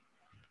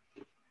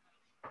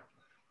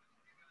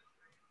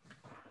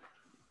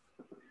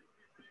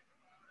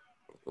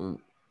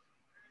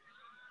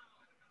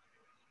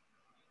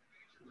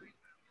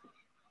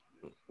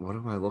 What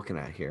am I looking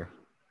at here?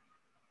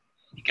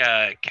 He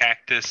got a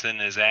cactus in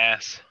his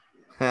ass.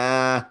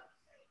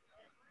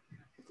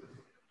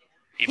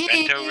 He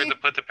bent over to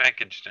put the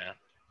package down.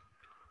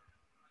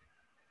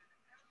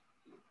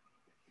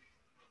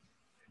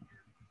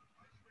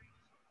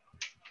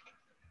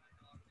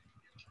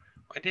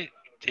 Why did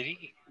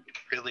he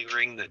really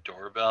ring the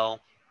doorbell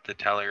to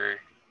tell her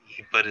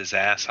he put his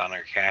ass on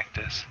her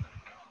cactus?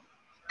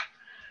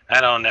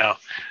 I don't know.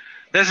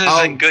 This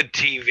isn't good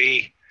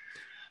TV.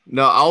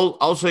 No,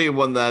 I'll show you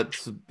one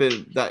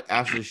that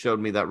Ashley showed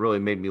me that really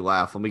made me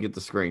laugh. Let me get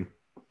the screen.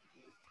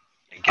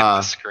 Get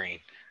the screen.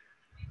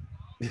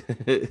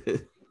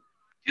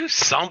 Do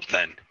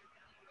something.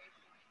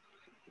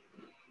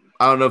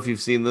 I don't know if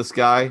you've seen this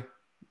guy.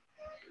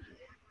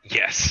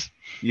 Yes.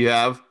 You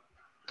have?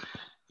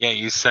 Yeah,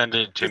 you sent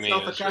it to me.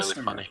 It was really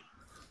funny.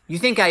 You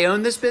think I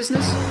own this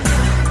business?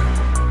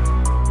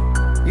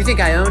 You think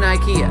I own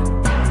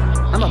IKEA?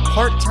 I'm a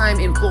part-time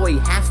employee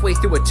halfway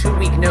through a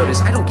 2-week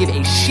notice. I don't give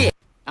a shit.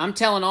 I'm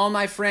telling all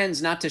my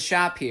friends not to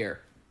shop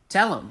here.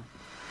 Tell them.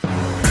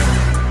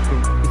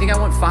 You think I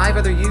want 5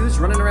 other yous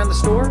running around the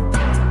store?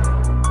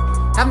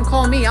 Have them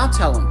call me, I'll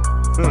tell them.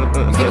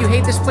 You think you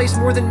hate this place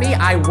more than me?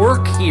 I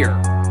work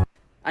here.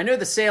 I know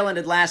the sale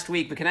ended last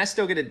week, but can I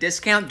still get a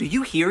discount? Do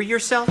you hear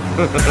yourself?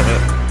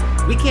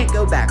 We can't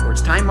go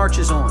backwards. Time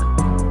marches on.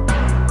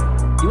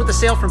 You want the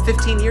sale from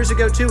 15 years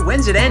ago, too?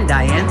 When's it end,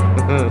 Diane?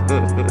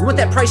 You want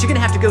that price? You're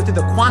gonna have to go through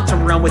the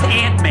quantum realm with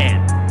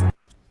Ant-Man.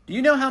 Do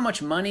you know how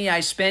much money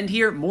I spend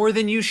here? More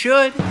than you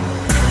should.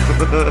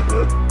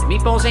 The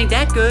meatballs ain't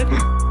that good.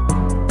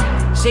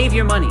 Save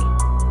your money.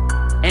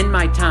 End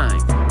my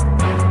time.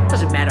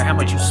 Doesn't matter how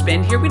much you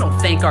spend here. We don't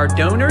thank our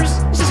donors.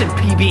 This isn't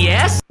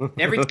PBS.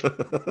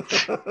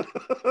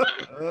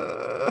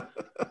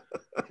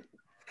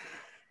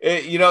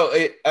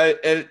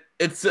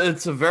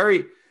 It's a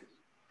very...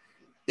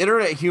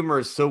 Internet humor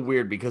is so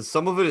weird because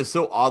some of it is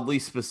so oddly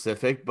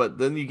specific, but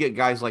then you get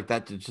guys like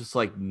that to just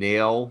like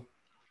nail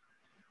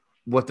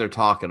what they're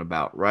talking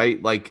about,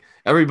 right? Like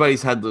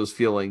everybody's had those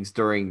feelings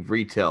during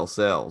retail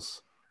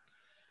sales.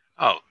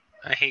 Oh,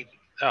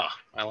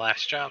 my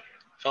last job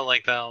felt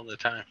like that all the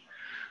time.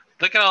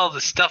 Look at all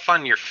the stuff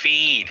on your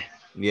feed.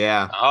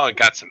 Yeah. Oh, it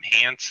got some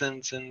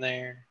Hansons in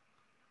there.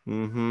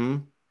 Mm-hmm.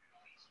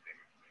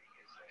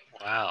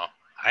 Wow.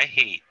 I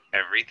hate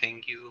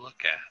everything you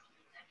look at.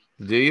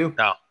 Do you?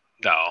 No.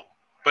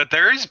 But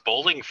there is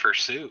Bowling for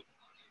Soup.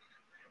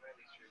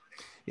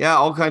 Yeah,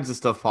 all kinds of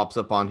stuff pops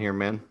up on here,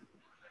 man.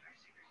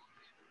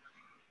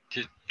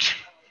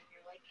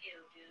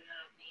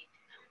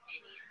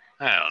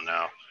 I don't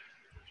know.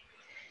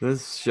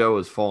 This show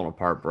is falling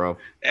apart, bro.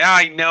 Yeah,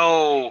 I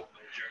know.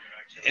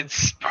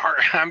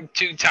 I'm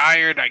too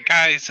tired.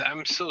 Guys,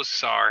 I'm so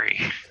sorry.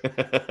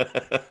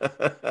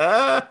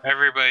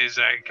 Everybody's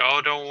like,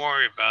 oh, don't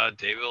worry about it.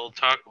 David will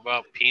talk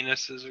about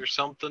penises or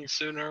something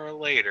sooner or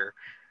later.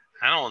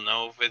 I don't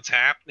know if it's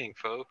happening,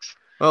 folks.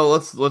 Well,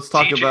 let's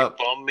talk TJ about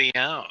bummed me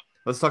out.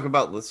 Let's talk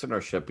about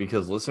listenership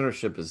because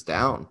listenership is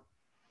down.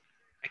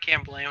 I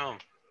can't blame him.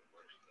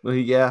 Well,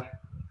 yeah,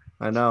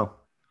 I know.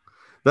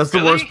 That's the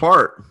Really? worst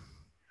part.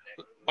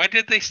 Why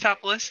did they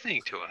stop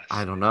listening to us?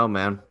 I don't know,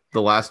 man.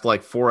 The last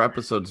 4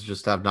 episodes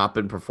just have not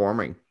been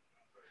performing.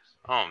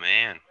 Oh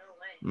man.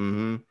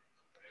 Mm-hmm.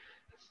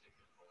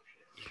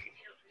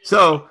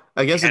 So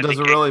I guess it Had to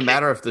doesn't get really kicked.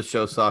 matter if the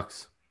show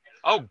sucks.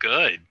 Oh,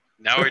 good.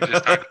 Now we're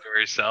just talking to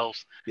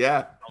ourselves.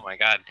 Yeah. Oh my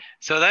god.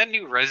 So that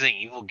new Resident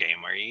Evil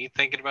game, are you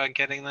thinking about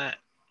getting that?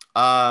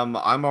 I'm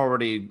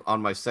already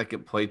on my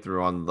second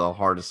playthrough on the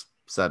hardest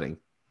setting.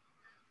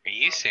 Are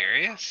you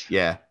serious?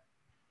 Yeah.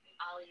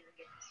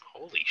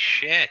 Holy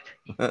shit.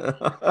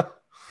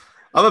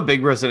 I'm a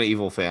big Resident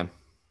Evil fan.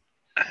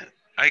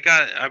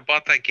 I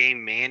bought that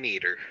game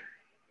Maneater.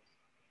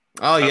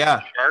 Oh,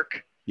 yeah.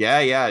 Shark.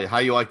 Yeah. How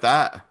you like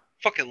that?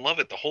 Fucking love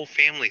it. The whole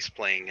family's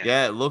playing it.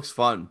 Yeah, it looks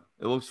fun.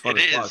 It looks fun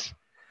It as is. fuck.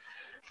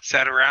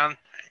 Sat around.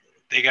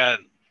 They got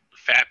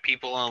fat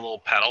people on little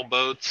paddle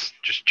boats.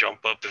 Just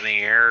jump up in the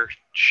air,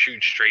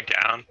 shoot straight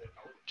down,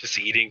 just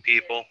eating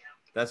people.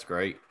 That's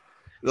great.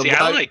 See,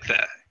 I like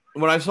that.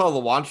 When I saw the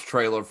launch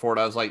trailer for it,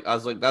 I was like,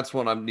 that's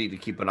one I need to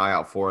keep an eye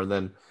out for. And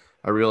then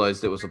I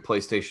realized it was a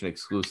PlayStation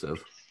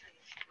exclusive.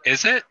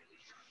 Is it?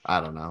 I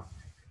don't know.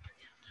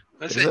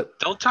 Is Is it? it?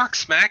 Don't talk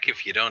smack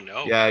if you don't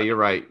know. Yeah, you're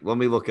right. Let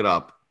me look it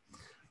up.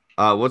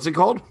 What's it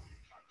called?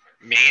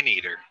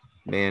 Maneater.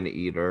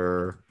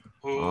 Maneater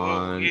Ooh,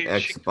 on here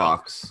she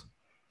Xbox.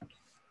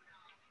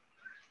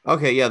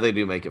 Okay, yeah, they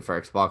do make it for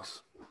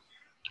Xbox.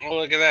 Oh,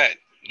 look at that.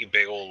 You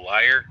big old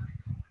liar.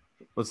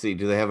 Let's see.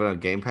 Do they have it on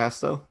Game Pass,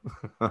 though?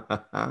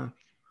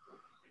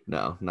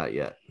 No, not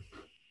yet.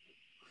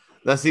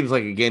 That seems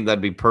like a game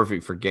that'd be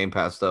perfect for Game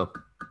Pass, though.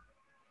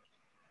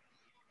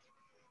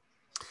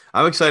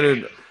 I'm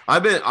excited.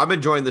 I'm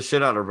enjoying the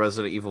shit out of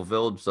Resident Evil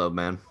Village, though,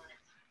 man.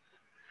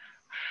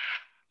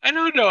 I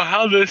don't know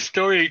how this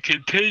story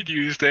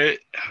continues that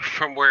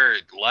from where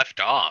it left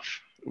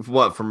off.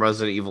 What, from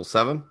Resident Evil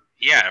 7?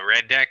 Yeah,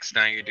 Red Dex,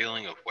 now you're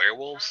dealing with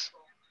werewolves?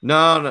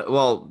 No.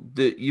 Well,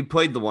 you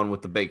played the one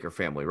with the Baker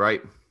family,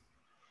 right?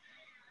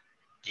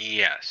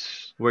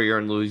 Yes. Where you're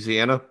in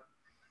Louisiana?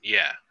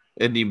 Yeah.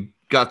 And you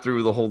got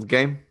through the whole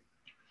game?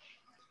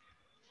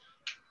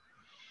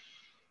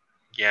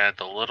 Yeah,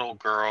 the little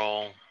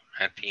girl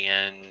at the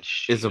end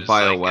Is a was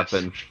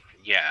bioweapon.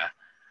 Yeah.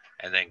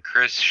 And then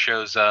Chris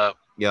shows up.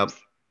 Yep.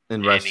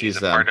 And And rescues he's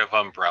a them. part of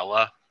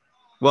Umbrella.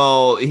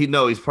 Well,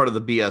 he's part of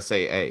the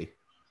BSAA,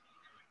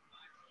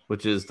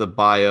 which is the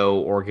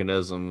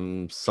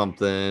bioorganism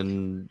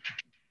something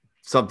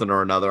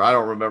or another. I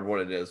don't remember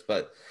what it is,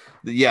 but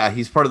yeah,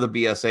 he's part of the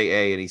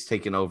BSAA and he's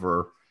taken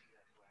over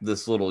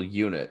this little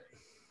unit.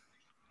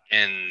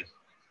 And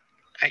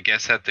I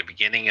guess at the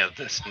beginning of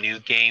this new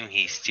game,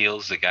 he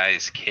steals the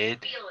guy's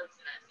kid.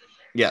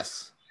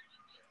 Yes.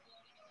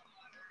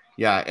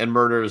 Yeah, and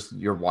murders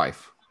your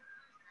wife.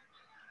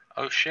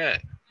 Oh,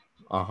 shit.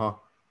 Uh-huh.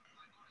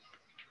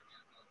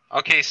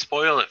 Okay,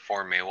 spoil it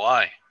for me.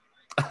 Why?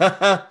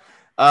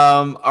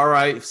 All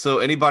right. So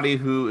anybody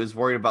who is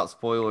worried about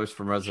spoilers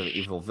from Resident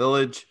Evil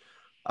Village,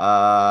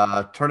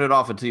 turn it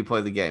off until you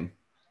play the game.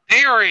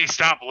 They already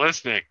stopped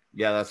listening.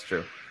 Yeah, that's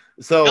true.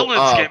 So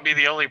Dylan's gonna be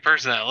the only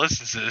person that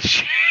listens to this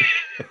shit.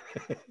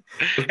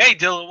 Hey,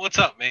 Dylan, what's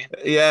up, man?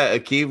 yeah,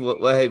 Akeem,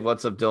 hey,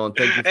 what's up, Dylan?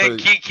 Thank you Hey, for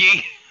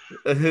Kiki.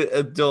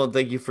 Dylan.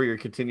 Thank you for your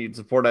continued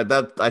support.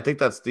 I think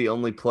that's the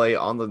only play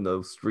on the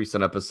most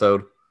recent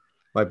episode.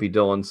 Might be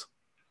Dylan's.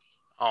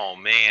 Oh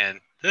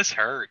man, this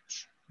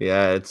hurts.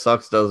 Yeah, it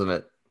sucks, doesn't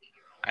it?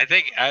 I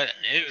think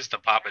it was the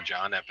Papa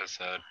John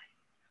episode.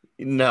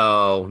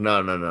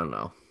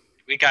 No.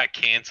 We got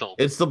canceled.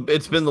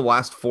 It's been the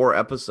last 4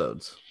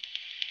 episodes.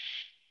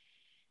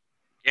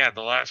 Yeah,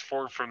 the last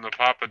 4 from the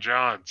Papa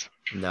Johns.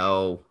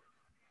 No.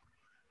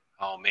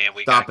 Oh man,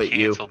 we Stop got it,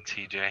 you. canceled,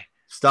 TJ.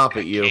 Stop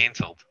Got it, you.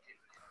 Canceled.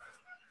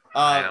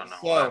 I don't know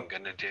what I'm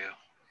gonna do.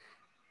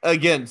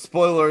 Again,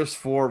 spoilers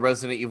for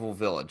Resident Evil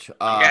Village.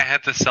 I'm gonna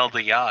have to sell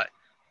the yacht.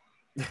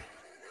 I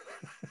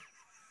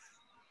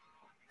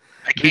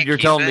can't. Dude, you're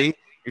keep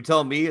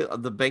telling it. me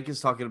the bank is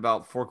talking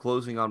about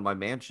foreclosing on my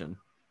mansion.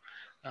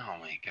 Oh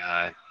my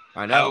god.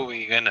 I How know. are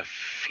we gonna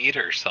feed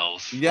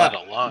ourselves? Yeah.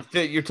 Let alone.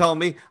 You're telling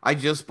me I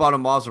just bought a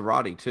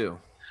Maserati too.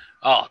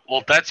 Oh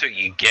well, that's what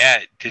you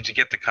get. Did you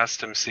get the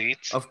custom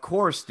seats? Of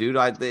course, dude.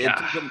 It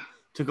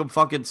took them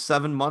fucking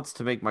 7 months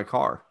to make my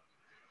car.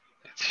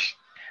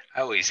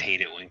 I always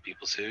hate it when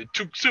people say it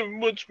took 7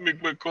 months to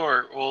make my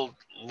car. Well,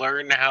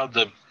 learn how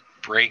to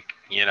brake,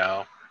 and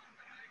What,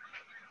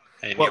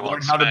 you won't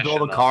learn how to smash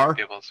build a into other car?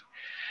 people's.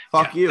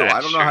 Fuck Yeah, you. I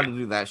that's don't know how true. to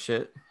do that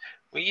shit.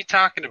 What are you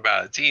talking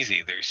about? It's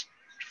easy. There's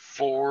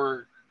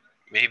 4,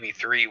 maybe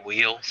 3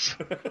 wheels.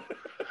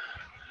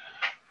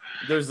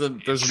 There's a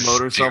It's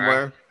motor steer-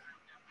 somewhere.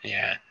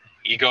 Yeah.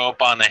 You go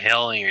up on the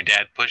hill and your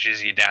dad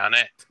pushes you down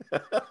it.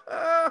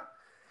 And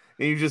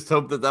you just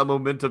hope that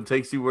momentum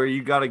takes you where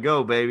you gotta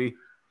go, baby.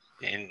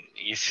 And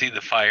you see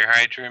the fire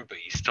hydrant,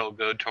 but you still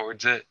go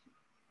towards it.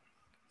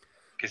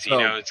 Because you So-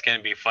 know it's going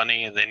to be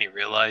funny, and then you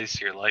realize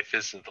your life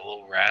isn't the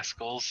little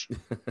rascals.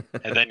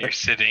 And then you're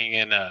sitting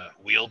in a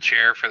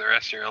wheelchair for the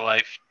rest of your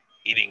life,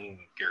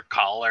 eating your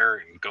collar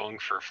and going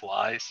for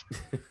flies.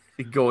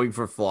 Going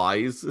for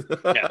flies.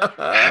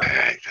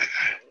 Yeah.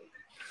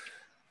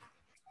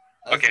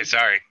 Okay,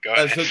 sorry. Go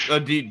ahead. So,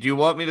 do you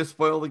want me to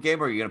spoil the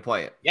game, or are you gonna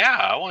play it? Yeah,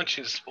 I want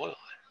you to spoil it.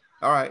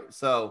 All right.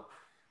 So,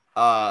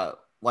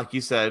 like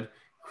you said,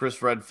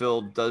 Chris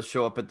Redfield does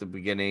show up at the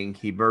beginning.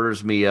 He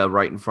murders Mia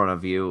right in front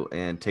of you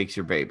and takes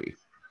your baby.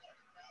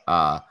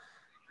 On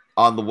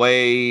the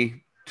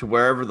way to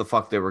wherever the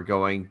fuck they were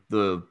going,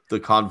 the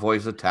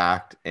convoy's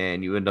attacked,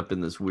 and you end up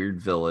in this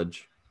weird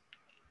village.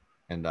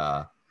 And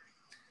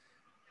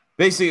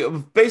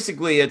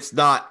basically, it's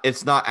not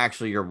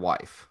actually your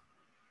wife.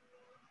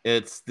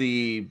 It's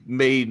the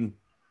main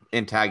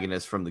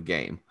antagonist from the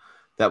game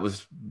that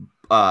was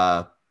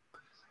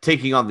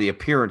taking on the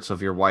appearance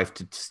of your wife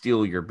to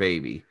steal your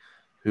baby,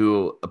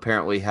 who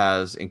apparently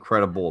has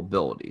incredible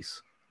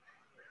abilities.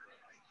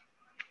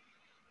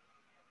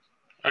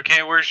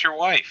 Okay, where's your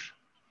wife?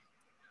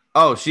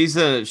 Oh, she's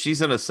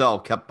in a cell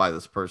kept by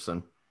this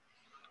person.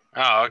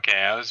 Oh, okay.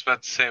 I was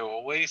about to say,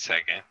 well, wait a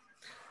second.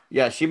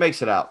 Yeah, she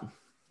makes it out.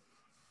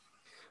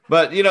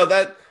 But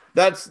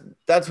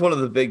that's one of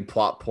the big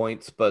plot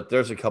points, but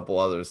there's a couple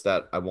others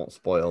that I won't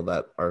spoil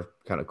that are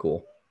kind of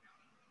cool.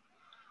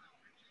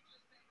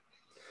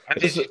 Why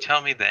did you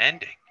tell me the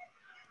ending?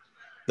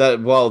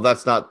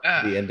 That's not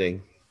the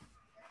ending.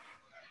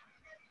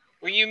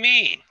 What do you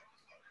mean?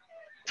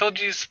 Told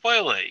you to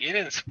spoil it. You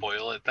didn't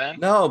spoil it then.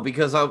 No,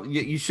 because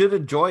you should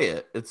enjoy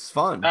it. It's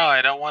fun. No,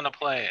 I don't want to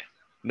play it.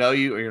 No,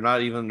 you're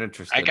not even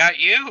interested. I got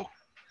you.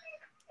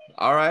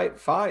 All right,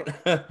 fine.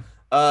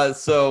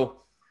 So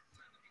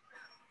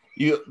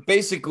you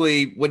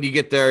basically, when you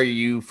get there,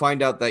 you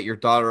find out that your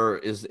daughter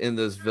is in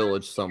this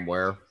village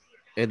somewhere,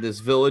 and this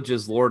village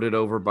is lorded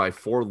over by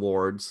 4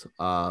 lords.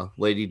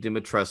 Lady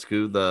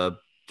Dimitrescu, the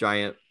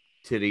giant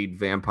tittied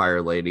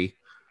vampire lady.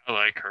 I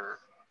like her.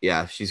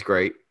 Yeah, she's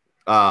great.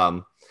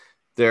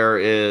 There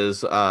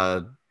is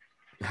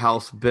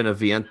House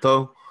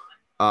Beneviento,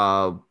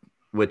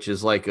 which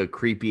is like a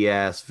creepy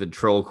ass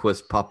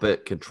ventriloquist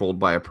puppet controlled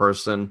by a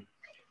person.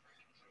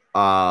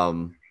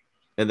 And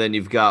then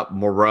you've got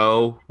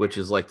Moreau, which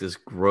is like this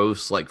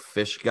gross like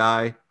fish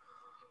guy.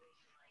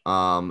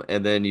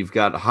 And then you've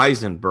got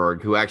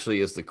Heisenberg, who actually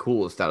is the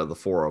coolest out of the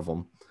 4 of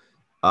them.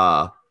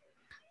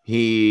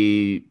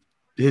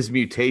 His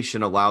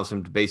mutation allows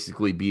him to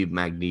basically be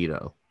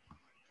Magneto.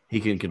 He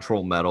can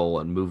control metal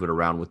and move it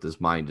around with his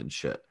mind and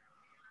shit.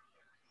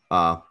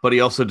 But he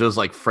also does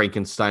like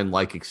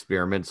Frankenstein-like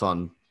experiments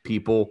on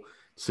people.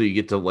 So you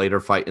get to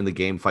later fight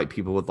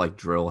people with like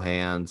drill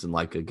hands and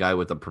like a guy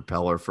with a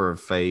propeller for a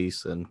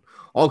face and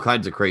all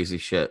kinds of crazy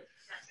shit.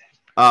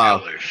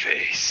 Propeller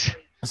face.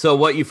 So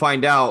what you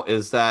find out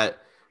is that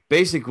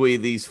basically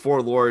these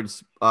 4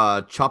 lords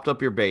chopped up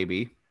your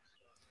baby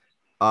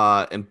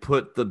and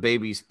put the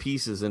baby's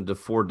pieces into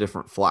 4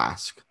 different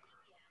flasks.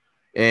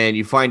 And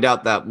you find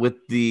out that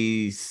with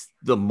the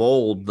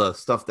mold, the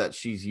stuff that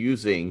she's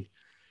using,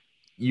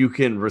 you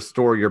can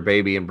restore your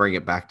baby and bring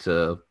it back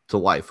to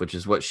life, which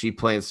is what she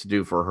plans to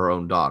do for her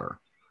own daughter.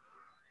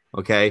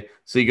 Okay,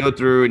 so you go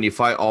through and you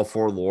fight all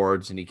 4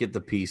 lords and you get the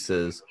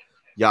pieces,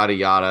 yada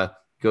yada.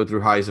 Go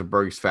through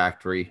Heisenberg's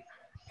factory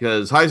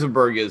because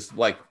Heisenberg is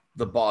like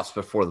the boss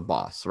before the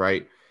boss,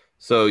 right?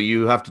 So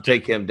you have to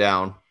take him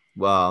down.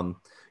 You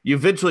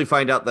eventually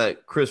find out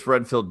that Chris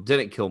Redfield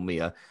didn't kill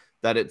Mia,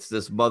 that it's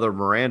this Mother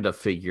Miranda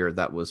figure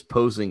that was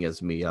posing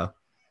as Mia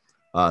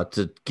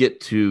to get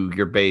to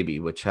your baby,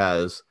 which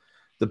has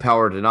the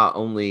power to not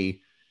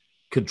only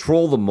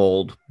control the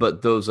mold,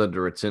 but those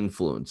under its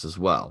influence as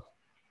well.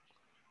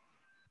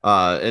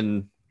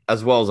 And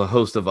as well as a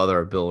host of other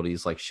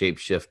abilities like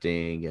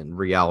shape-shifting and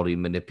reality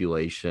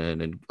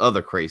manipulation and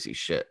other crazy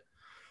shit.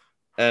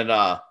 And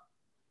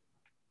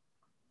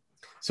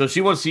so she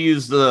wants to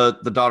use the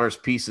daughter's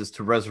pieces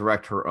to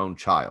resurrect her own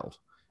child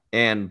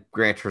and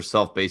grant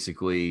herself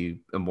basically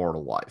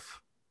immortal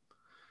life.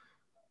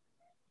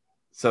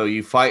 So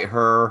you fight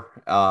her,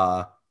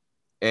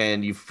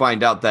 and you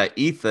find out that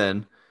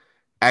Ethan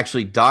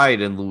actually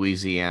died in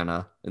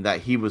Louisiana and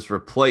that he was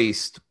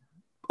replaced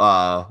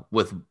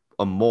with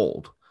a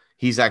mold.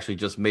 He's actually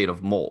just made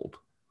of mold.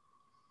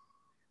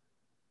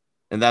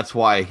 And that's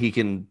why he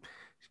can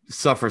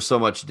suffer so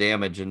much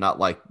damage and not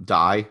like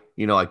die,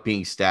 like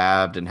being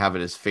stabbed and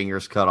having his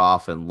fingers cut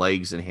off and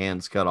legs and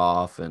hands cut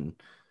off and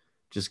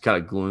just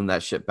kind of gluing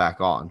that shit back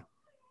on.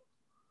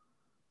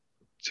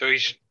 So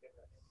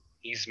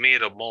he's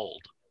made a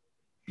mold.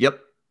 Yep.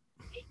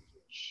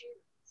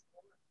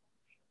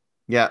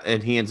 Yeah,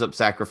 and he ends up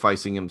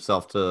sacrificing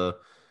himself to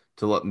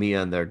let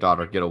Mia and their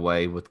daughter get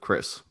away with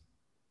Chris.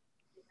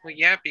 Well,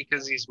 yeah,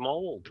 because he's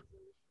mold.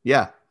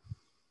 Yeah.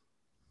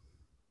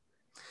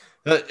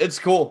 It's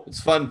cool.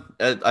 It's fun.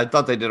 I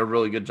thought they did a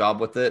really good job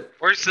with it.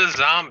 Where's the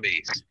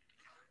zombies?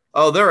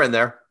 Oh, they're in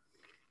there.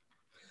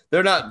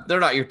 They're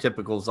not your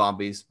typical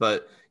zombies,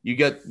 but you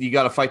got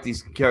to fight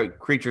these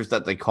creatures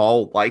that they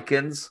call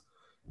lichens,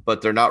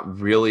 but they're not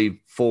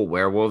really full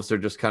werewolves. They're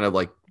just kind of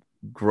like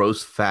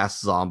gross,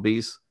 fast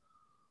zombies.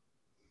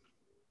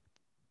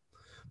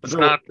 It's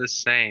not the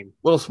same.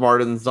 A little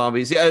smarter than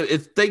zombies. Yeah,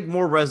 think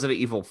more Resident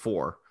Evil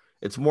 4.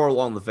 It's more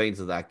along the veins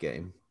of that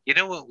game. You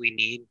know what we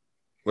need?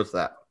 What's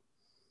that?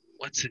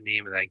 What's the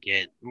name of that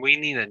game? We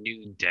need a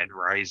new Dead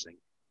Rising.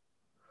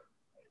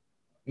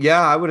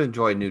 Yeah, I would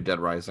enjoy New Dead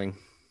Rising.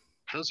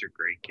 Those are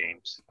great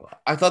games.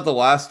 I thought the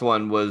last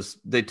one was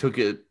they took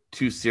it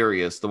too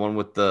serious. The one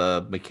with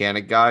the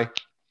mechanic guy.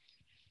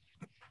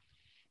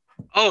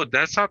 Oh,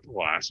 that's not the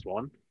last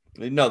one.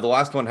 No, the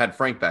last one had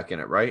Frank back in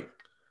it, right?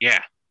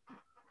 Yeah.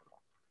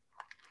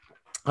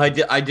 I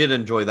did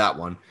enjoy that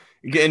one.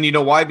 And you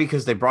know why?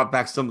 Because they brought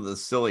back some of the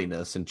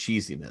silliness and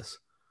cheesiness.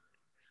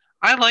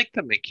 I like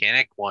the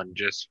mechanic one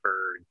just for,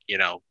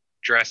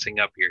 dressing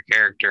up your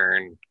character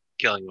and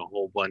killing a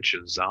whole bunch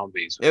of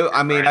zombies.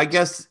 I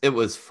guess it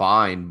was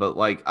fine, but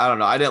I don't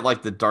know. I didn't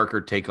like the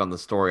darker take on the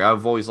story.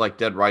 I've always liked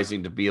Dead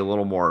Rising to be a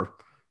little more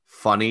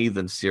funny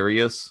than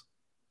serious.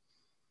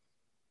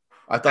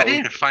 I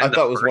didn't find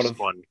the first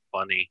one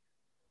funny.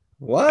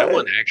 What? That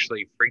one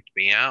actually freaked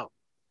me out.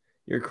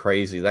 You're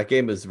crazy. That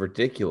game is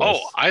ridiculous.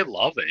 Oh, I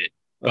love it.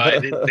 But I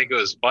didn't think it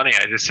was funny.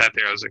 I just sat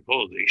there. I was like,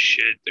 holy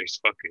shit, there's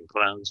fucking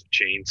clowns with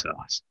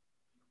chainsaws.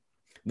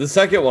 The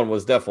second one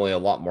was definitely a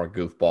lot more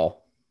goofball.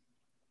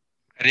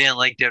 I didn't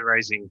like Dead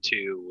Rising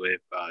 2 with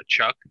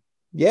Chuck.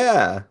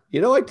 Yeah. You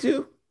know what,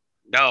 too?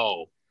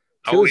 No.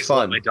 I always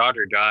let my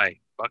daughter die.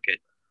 Fuck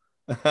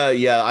it.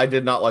 Yeah, I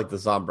did not like the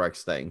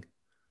Zombrex thing.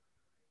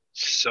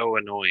 So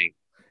annoying.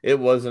 It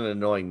was an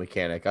annoying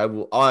mechanic.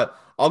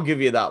 I'll give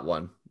you that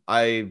one.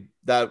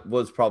 That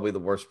was probably the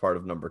worst part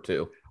of number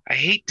 2. I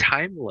hate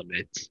time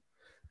limits.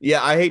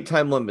 Yeah, I hate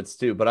time limits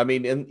too. But I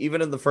mean,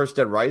 even in the first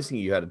Dead Rising,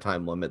 you had a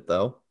time limit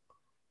though.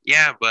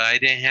 Yeah, but I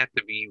didn't have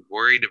to be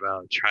worried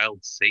about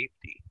child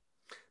safety.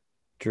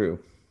 True.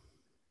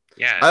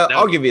 Yeah,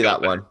 I'll give you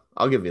that one.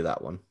 I'll give you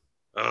that one.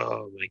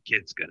 Oh, my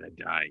kid's gonna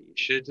die. You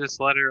should have just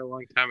let her a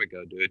long time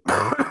ago, dude.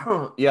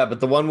 Yeah, but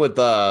the one with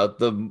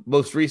the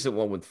most recent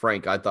one with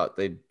Frank, I thought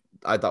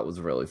was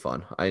really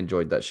fun. I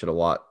enjoyed that shit a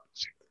lot.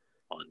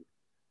 Fun.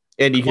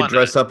 And you can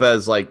dress up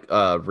as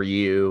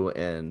Ryu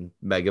and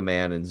Mega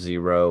Man and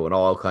Zero and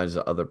all kinds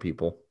of other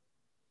people.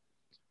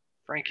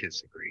 Frank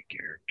is a great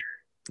character.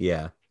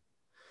 Yeah.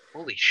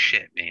 Holy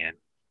shit, man.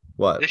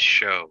 What? This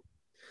show.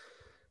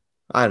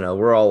 I know.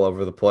 We're all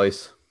over the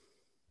place.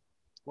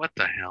 What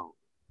the hell?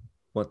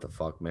 What the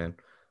fuck, man?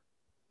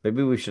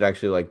 Maybe we should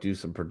actually do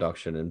some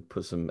production and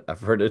put some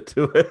effort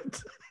into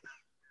it.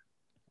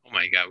 Oh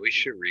my god, we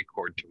should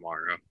record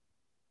tomorrow.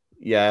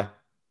 Yeah.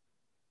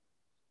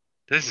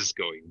 This is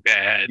going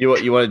bad. You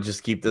want to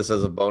just keep this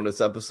as a bonus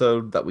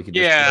episode that we can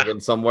just put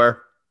in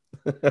somewhere?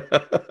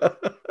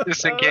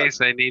 Just in case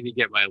I need to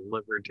get my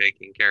liver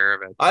taken care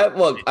of.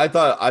 I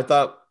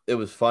thought it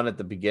was fun at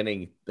the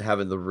beginning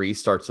having the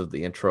restarts of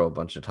the intro a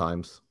bunch of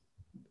times.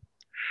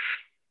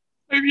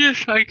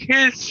 I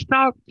can't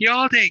stop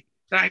yawning.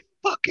 I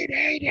fucking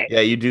hate it.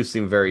 Yeah, you do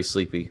seem very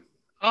sleepy.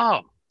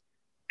 Oh,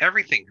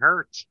 everything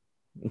hurts.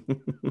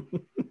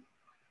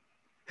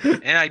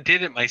 And I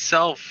did it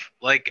myself.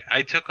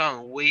 I took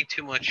on way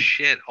too much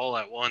shit all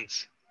at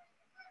once.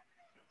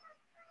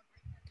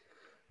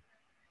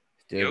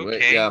 Dude, you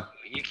okay? Yeah.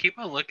 You keep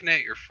on looking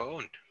at your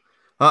phone.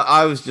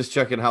 I was just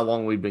checking how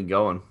long we've been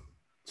going.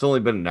 It's only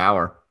been an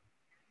hour.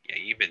 Yeah,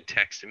 you've been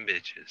texting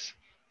bitches.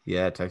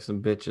 Yeah,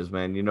 texting bitches,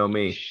 man. You know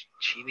me.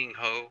 Cheating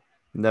hoe.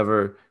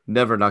 Never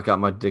not got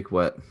my dick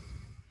wet.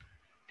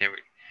 Never.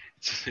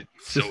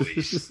 It's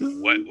always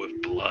wet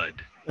with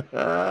blood.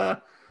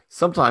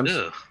 Sometimes.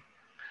 Ugh.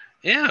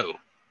 Ew.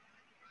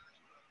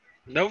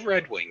 No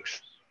Red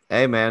Wings.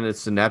 Hey, man,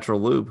 it's a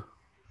natural lube.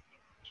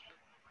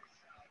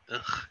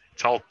 Ugh.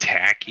 It's all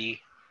tacky.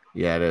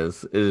 Yeah, it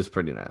is. It is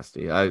pretty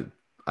nasty. I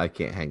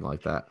can't hang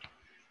like that.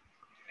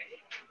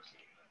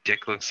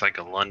 Dick looks like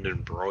a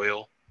London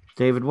broil.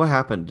 David, what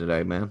happened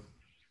today, man?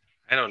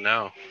 I don't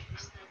know.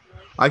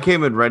 I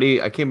came in ready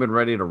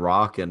to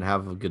rock and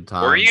have a good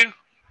time. Were you?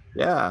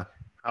 Yeah.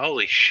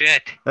 Holy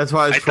shit. That's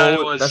why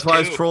I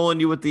was trolling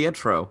you with the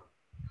intro.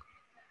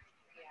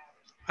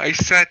 I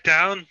sat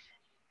down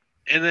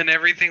and then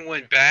everything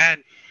went bad.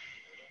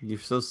 You're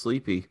so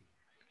sleepy.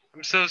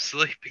 I'm so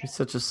sleepy. You're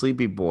such a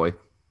sleepy boy.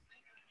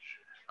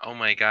 Oh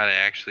my god, I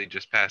actually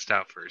just passed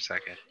out for a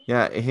second.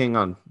 Yeah, hang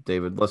on,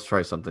 David. Let's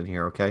try something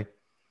here, okay?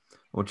 I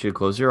want you to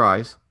close your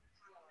eyes.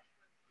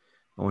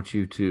 I want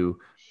you to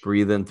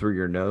breathe in through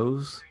your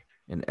nose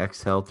and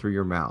exhale through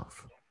your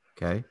mouth.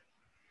 Okay?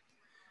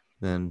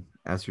 Then,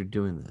 as you're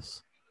doing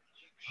this,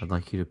 I'd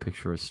like you to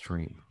picture a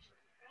stream.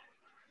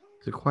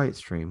 It's a quiet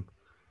stream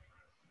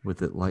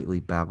with it lightly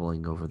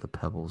babbling over the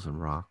pebbles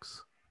and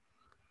rocks.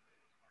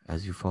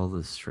 As you follow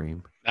this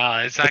stream. No,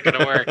 it's not going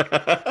to work.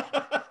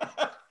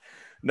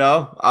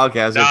 No?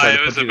 Okay, I was going to try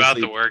to it was put you about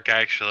to to sleep. work,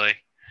 actually.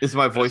 Is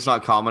my voice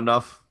not calm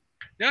enough?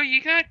 No,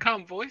 you got a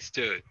calm voice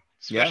to it.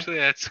 Especially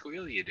that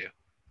squeal you do.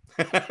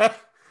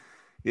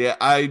 Yeah,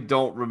 I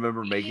don't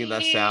remember making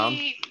that sound.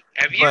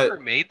 Have you ever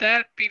made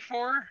that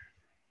before?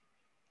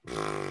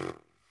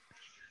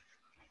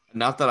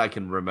 Not that I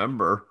can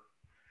remember.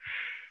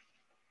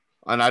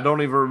 And I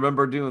don't even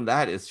remember doing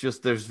that. It's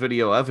just there's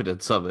video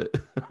evidence of it.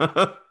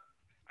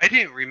 I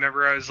didn't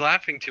remember I was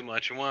laughing too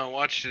much. And when I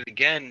watched it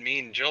again, me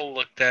and Joel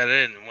looked at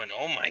it and went,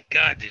 oh my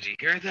God, did you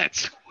hear that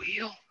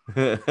squeal?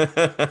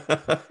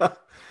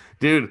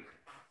 Dude,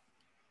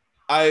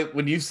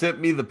 when you sent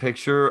me the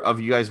picture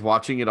of you guys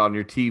watching it on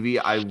your TV,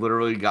 I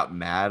literally got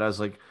mad. I was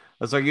like,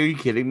 are you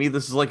kidding me?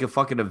 This is like a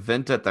fucking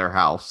event at their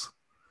house.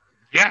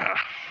 Yeah.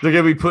 They're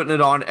gonna be putting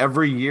it on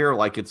every year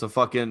like it's a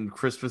fucking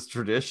Christmas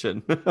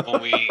tradition.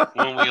 when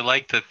we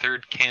light the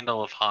third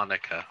candle of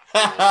Hanukkah.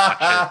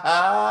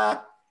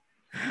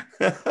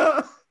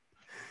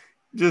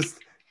 just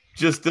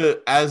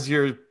as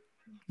you're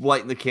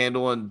lighting the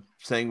candle and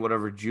saying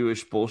whatever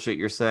Jewish bullshit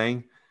you're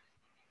saying,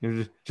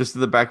 you're just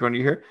in the background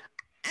you hear.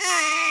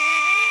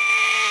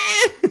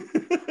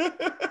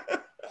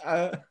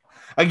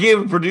 I gave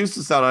him produce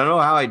the sound. I don't know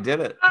how I did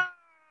it.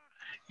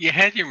 You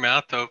had your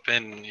mouth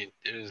open. It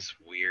was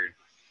weird.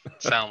 It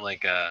sounded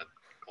like a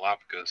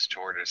Galapagos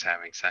tortoise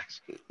having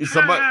sex.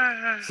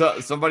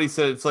 Somebody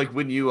said it's like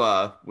when you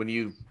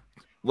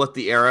let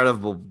the air out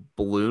of a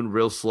balloon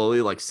real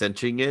slowly, like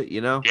cinching it, you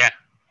know? Yeah.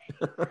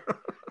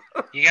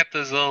 You got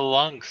those little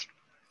lungs.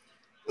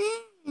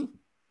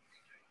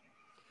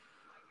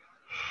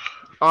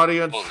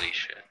 Audience. Holy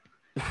shit.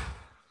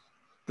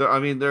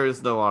 There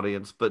is no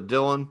audience, but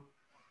Dylan.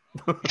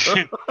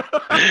 Dylan,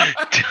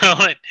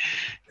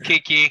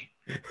 Kiki,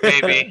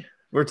 baby.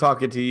 We're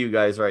talking to you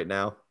guys right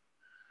now.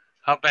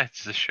 How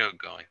bad's the show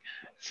going?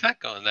 It's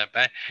not going that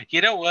bad.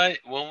 You know what?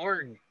 When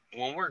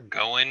we're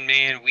going,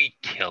 man, we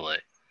kill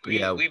it.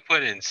 We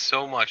put in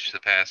so much the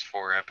past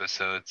 4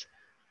 episodes.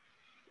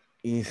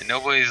 And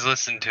nobody's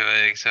listened to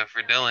it except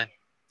for Dylan.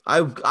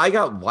 I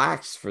got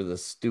waxed for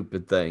this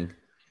stupid thing.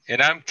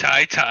 And I'm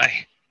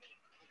tie-tie.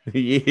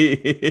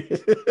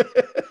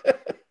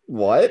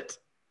 What?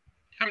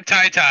 I'm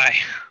tie-tie.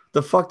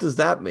 The fuck does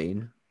that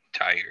mean?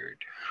 Tired.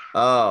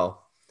 Oh.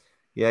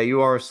 Yeah,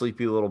 you are a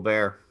sleepy little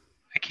bear.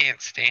 I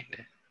can't stand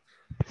it.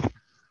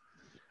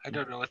 I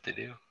don't know what to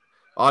do.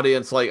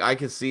 Audience, like, I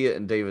can see it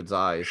in David's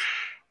eyes.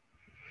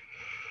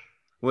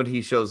 When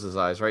he shows his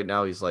eyes. Right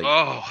now, he's like,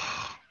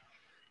 oh.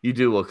 You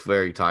do look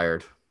very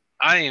tired.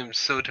 I am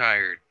so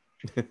tired.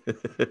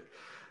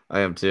 I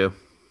am too.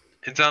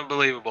 It's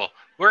unbelievable.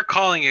 We're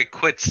calling it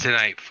quits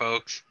tonight,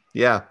 folks.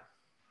 Yeah.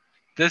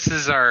 This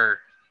is our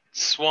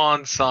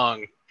swan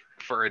song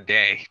for a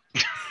day.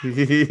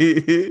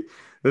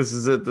 This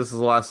is it. This is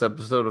the last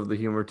episode of the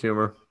Humor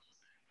Tumor.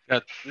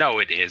 No,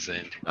 it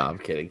isn't. No, I'm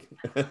kidding.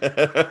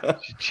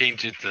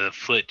 Change it to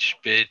Flitch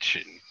Bitch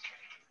and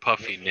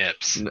Puffy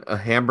Nips. A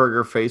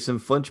hamburger face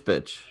and flinch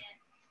bitch.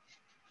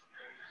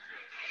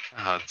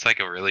 Oh, it's like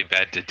a really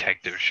bad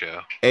detective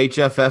show.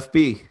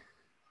 HFFB.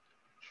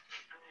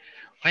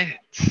 What?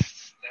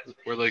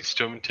 We're like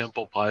Stone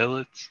Temple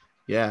Pilots?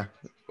 Yeah.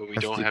 But we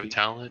don't have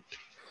talent?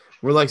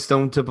 We're like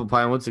Stone Temple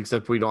Pilots,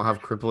 except we don't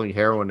have crippling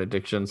heroin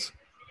addictions.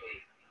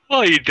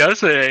 Well, he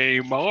doesn't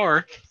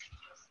anymore.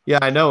 Yeah,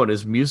 I know, and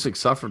his music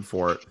suffered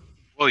for it.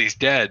 Well, he's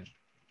dead.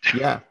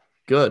 Yeah,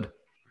 good.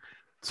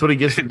 That's what he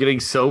gets for getting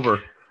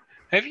sober.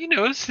 Have you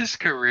noticed his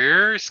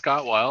career,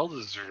 Scott Wilde,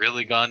 has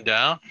really gone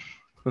down?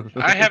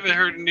 I haven't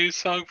heard a new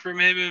song from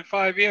him in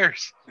 5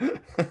 years.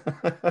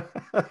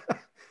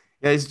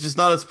 Yeah, he's just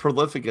not as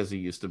prolific as he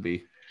used to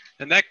be.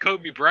 And that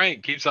Kobe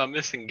Bryant keeps on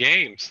missing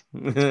games.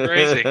 It's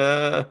crazy.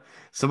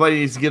 Somebody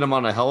needs to get him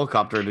on a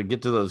helicopter to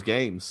get to those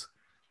games.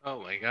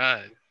 Oh my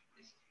God.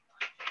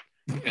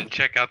 And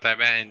check out that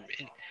man.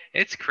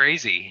 It's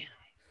crazy.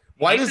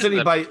 Why does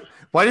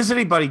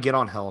anybody get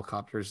on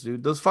helicopters,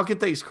 dude? Those fucking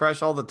things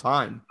crash all the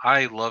time.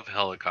 I love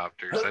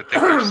helicopters. I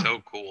think they're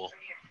so cool.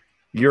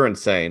 You're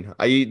insane.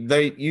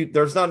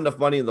 There's not enough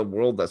money in the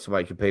world that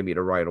somebody could pay me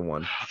to ride on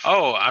one.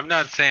 Oh, I'm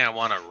not saying I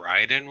want to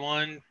ride in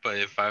one, but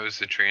if I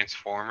was a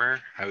transformer,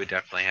 I would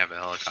definitely have a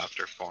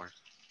helicopter form.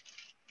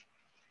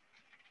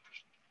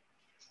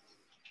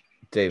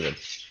 David.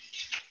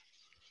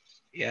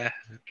 Yeah.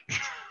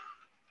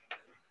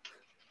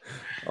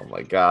 Oh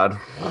my God.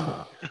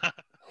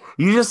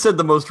 You just said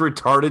the most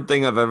retarded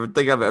thing I've ever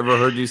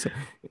heard you say.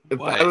 If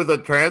I was a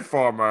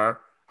transformer.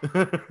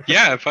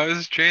 Yeah, if I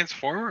was a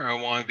transformer, I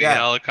want to be a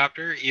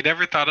helicopter. You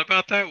never thought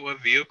about that?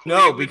 What vehicle?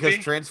 No, because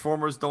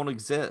transformers don't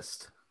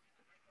exist.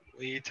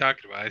 What are you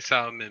talking about? I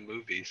saw them in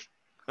movies.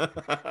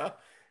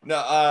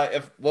 No,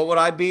 what would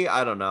I be?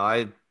 I don't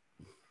know.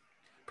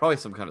 Probably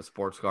some kind of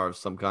sports car of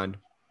some kind.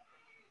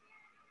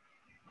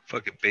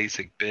 Fucking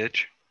basic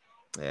bitch.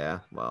 Yeah,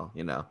 well,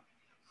 you know.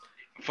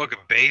 Fucking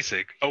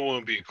basic. I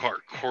want to be a car.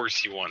 Of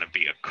course you want to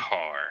be a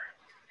car.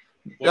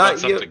 What about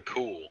something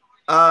cool?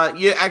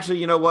 Yeah, actually,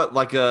 you know what?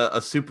 Like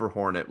a Super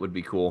Hornet would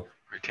be cool.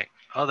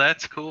 Oh,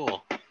 that's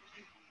cool.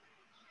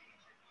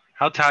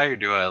 How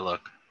tired do I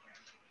look?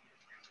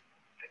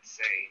 I'd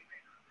say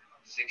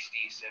 60,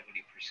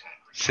 70%.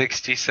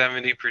 60,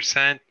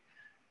 70%?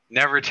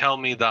 Never tell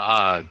me the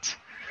odds.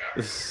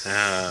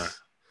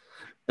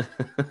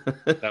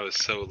 That was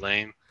so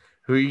lame.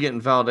 Who are you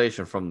getting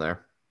validation from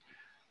there?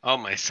 Oh,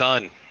 my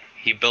son.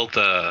 He built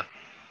a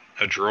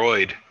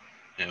droid.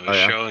 And was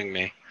showing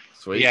me.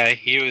 Sweet. Yeah,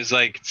 he was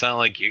like, it's not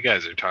like you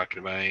guys are talking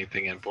about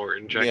anything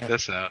important. Check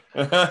this out.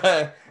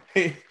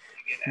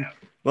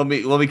 Let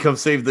me come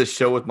save this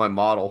show with my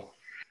model.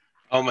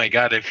 Oh my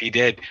god, if he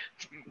did.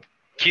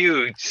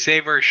 Q,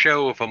 save our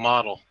show with a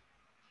model.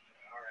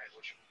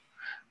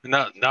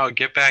 No,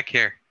 get back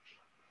here.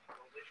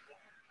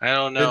 I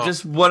don't know.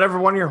 Just whatever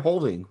one you're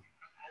holding.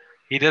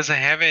 He doesn't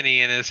have any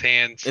in his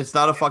hands. It's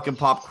not a fucking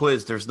pop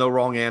quiz. There's no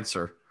wrong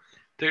answer.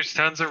 There's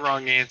tons of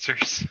wrong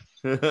answers.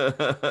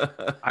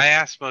 I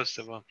asked most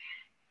of them.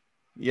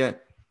 Yeah.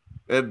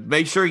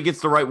 Make sure he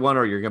gets the right one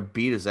or you're going to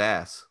beat his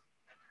ass.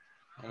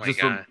 Oh my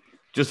god.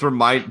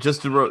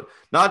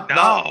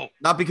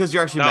 Not because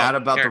you're actually mad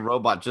about the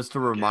robot, just to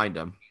remind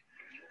him.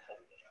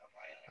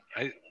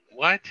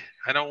 What?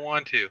 I don't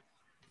want to.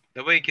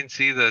 Nobody can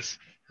see this.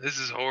 This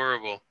is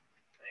horrible.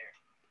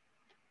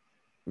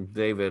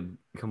 David,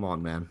 come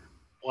on, man.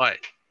 What?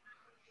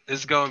 This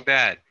is going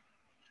bad.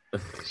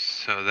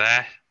 So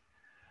that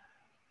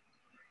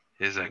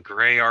is a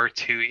gray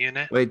R2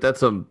 unit. Wait,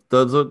 that's a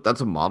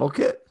model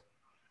kit?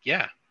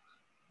 Yeah.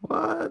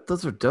 What?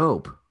 Those are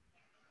dope.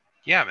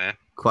 Yeah, man.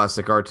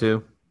 Classic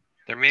R2.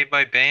 They're made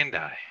by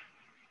Bandai.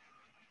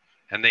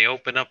 And they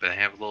open up and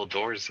have little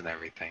doors and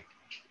everything.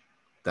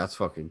 That's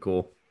fucking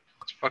cool.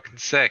 It's fucking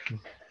sick.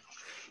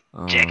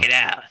 Check it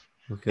out.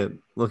 Look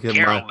at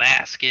Carol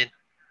Baskin.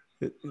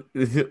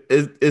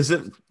 Is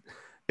it?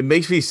 It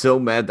makes me so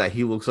mad that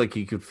he looks like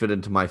he could fit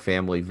into my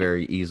family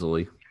very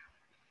easily.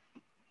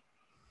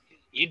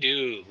 You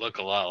do look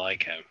a lot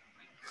like him.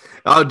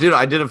 Oh, dude,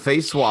 I did a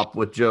face swap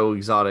with Joe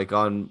Exotic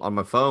on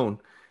my phone,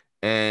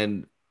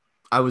 and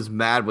I was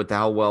mad with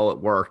how well it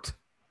worked.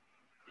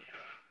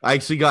 I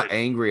actually got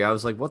angry. I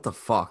was like, "What the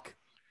fuck?"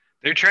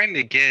 They're trying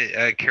to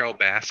get Carol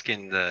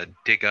Baskin to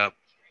dig up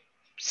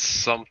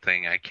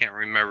something. I can't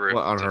remember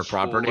on her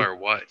property or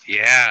what.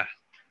 Yeah.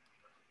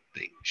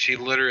 She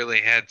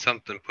literally had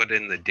something put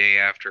in the day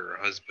after her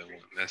husband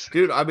went missing.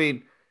 Dude, I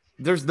mean,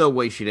 there's no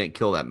way she didn't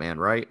kill that man,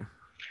 right?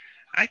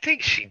 I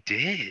think she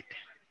did.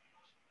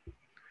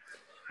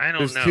 I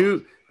don't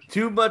know.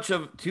 Too much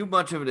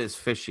of it is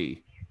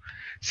fishy.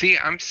 See,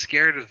 I'm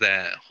scared of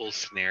that whole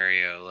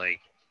scenario. Like,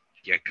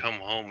 you come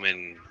home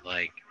and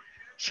like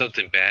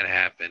something bad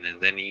happened,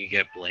 and then you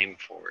get blamed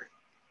for it.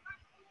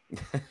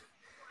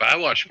 But I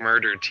watch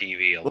murder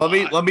TV a lot.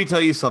 Let me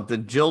tell you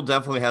something. Jill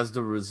definitely has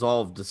the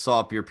resolve to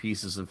saw up your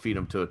pieces and feed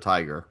them to a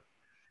tiger.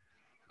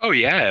 Oh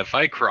yeah, if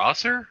I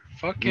cross her,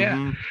 fuck yeah.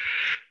 Mm-hmm.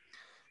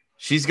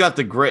 She's got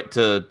the grit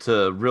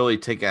to really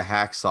take a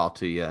hacksaw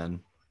to you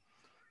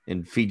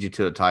and feed you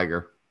to a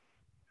tiger.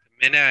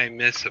 The minute I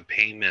miss a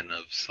payment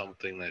of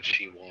something that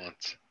she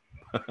wants,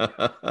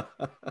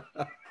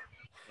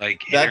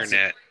 like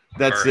internet,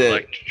 that's or it.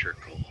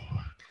 Electrical.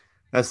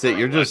 That's it.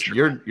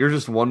 You're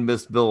just one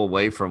missed bill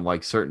away from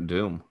like certain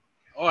doom.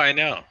 Oh, I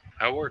know.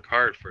 I work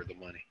hard for the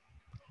money.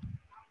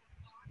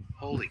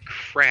 Holy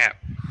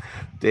crap,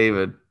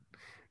 David.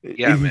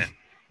 Yeah, man.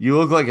 You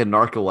look like a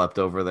narcolept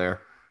over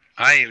there.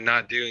 I am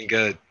not doing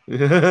good.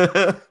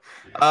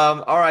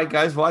 All right,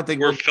 guys. Well, I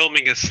think we're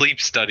filming a sleep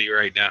study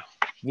right now.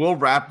 We'll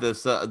wrap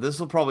this. This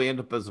will probably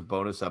end up as a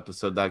bonus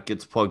episode that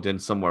gets plugged in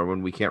somewhere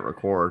when we can't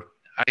record.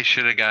 I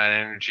should have got an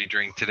energy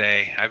drink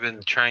today. I've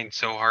been trying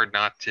so hard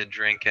not to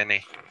drink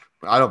any.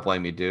 I don't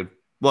blame you, dude.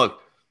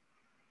 Look,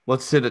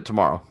 let's hit it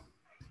tomorrow.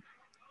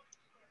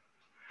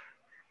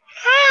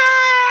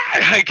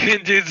 I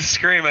couldn't do the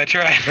scream. I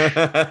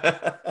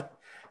tried.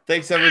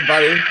 Thanks,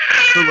 everybody,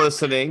 for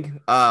listening.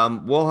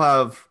 We'll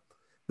have...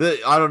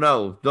 I don't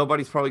know.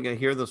 Nobody's probably going to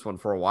hear this one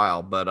for a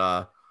while,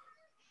 but,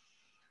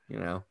 you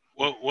know.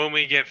 When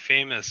we get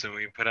famous and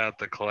we put out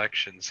the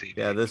collection CD.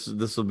 Yeah, this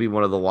will be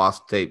one of the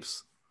lost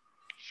tapes.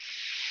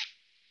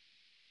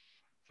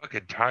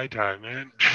 Fucking tie, man.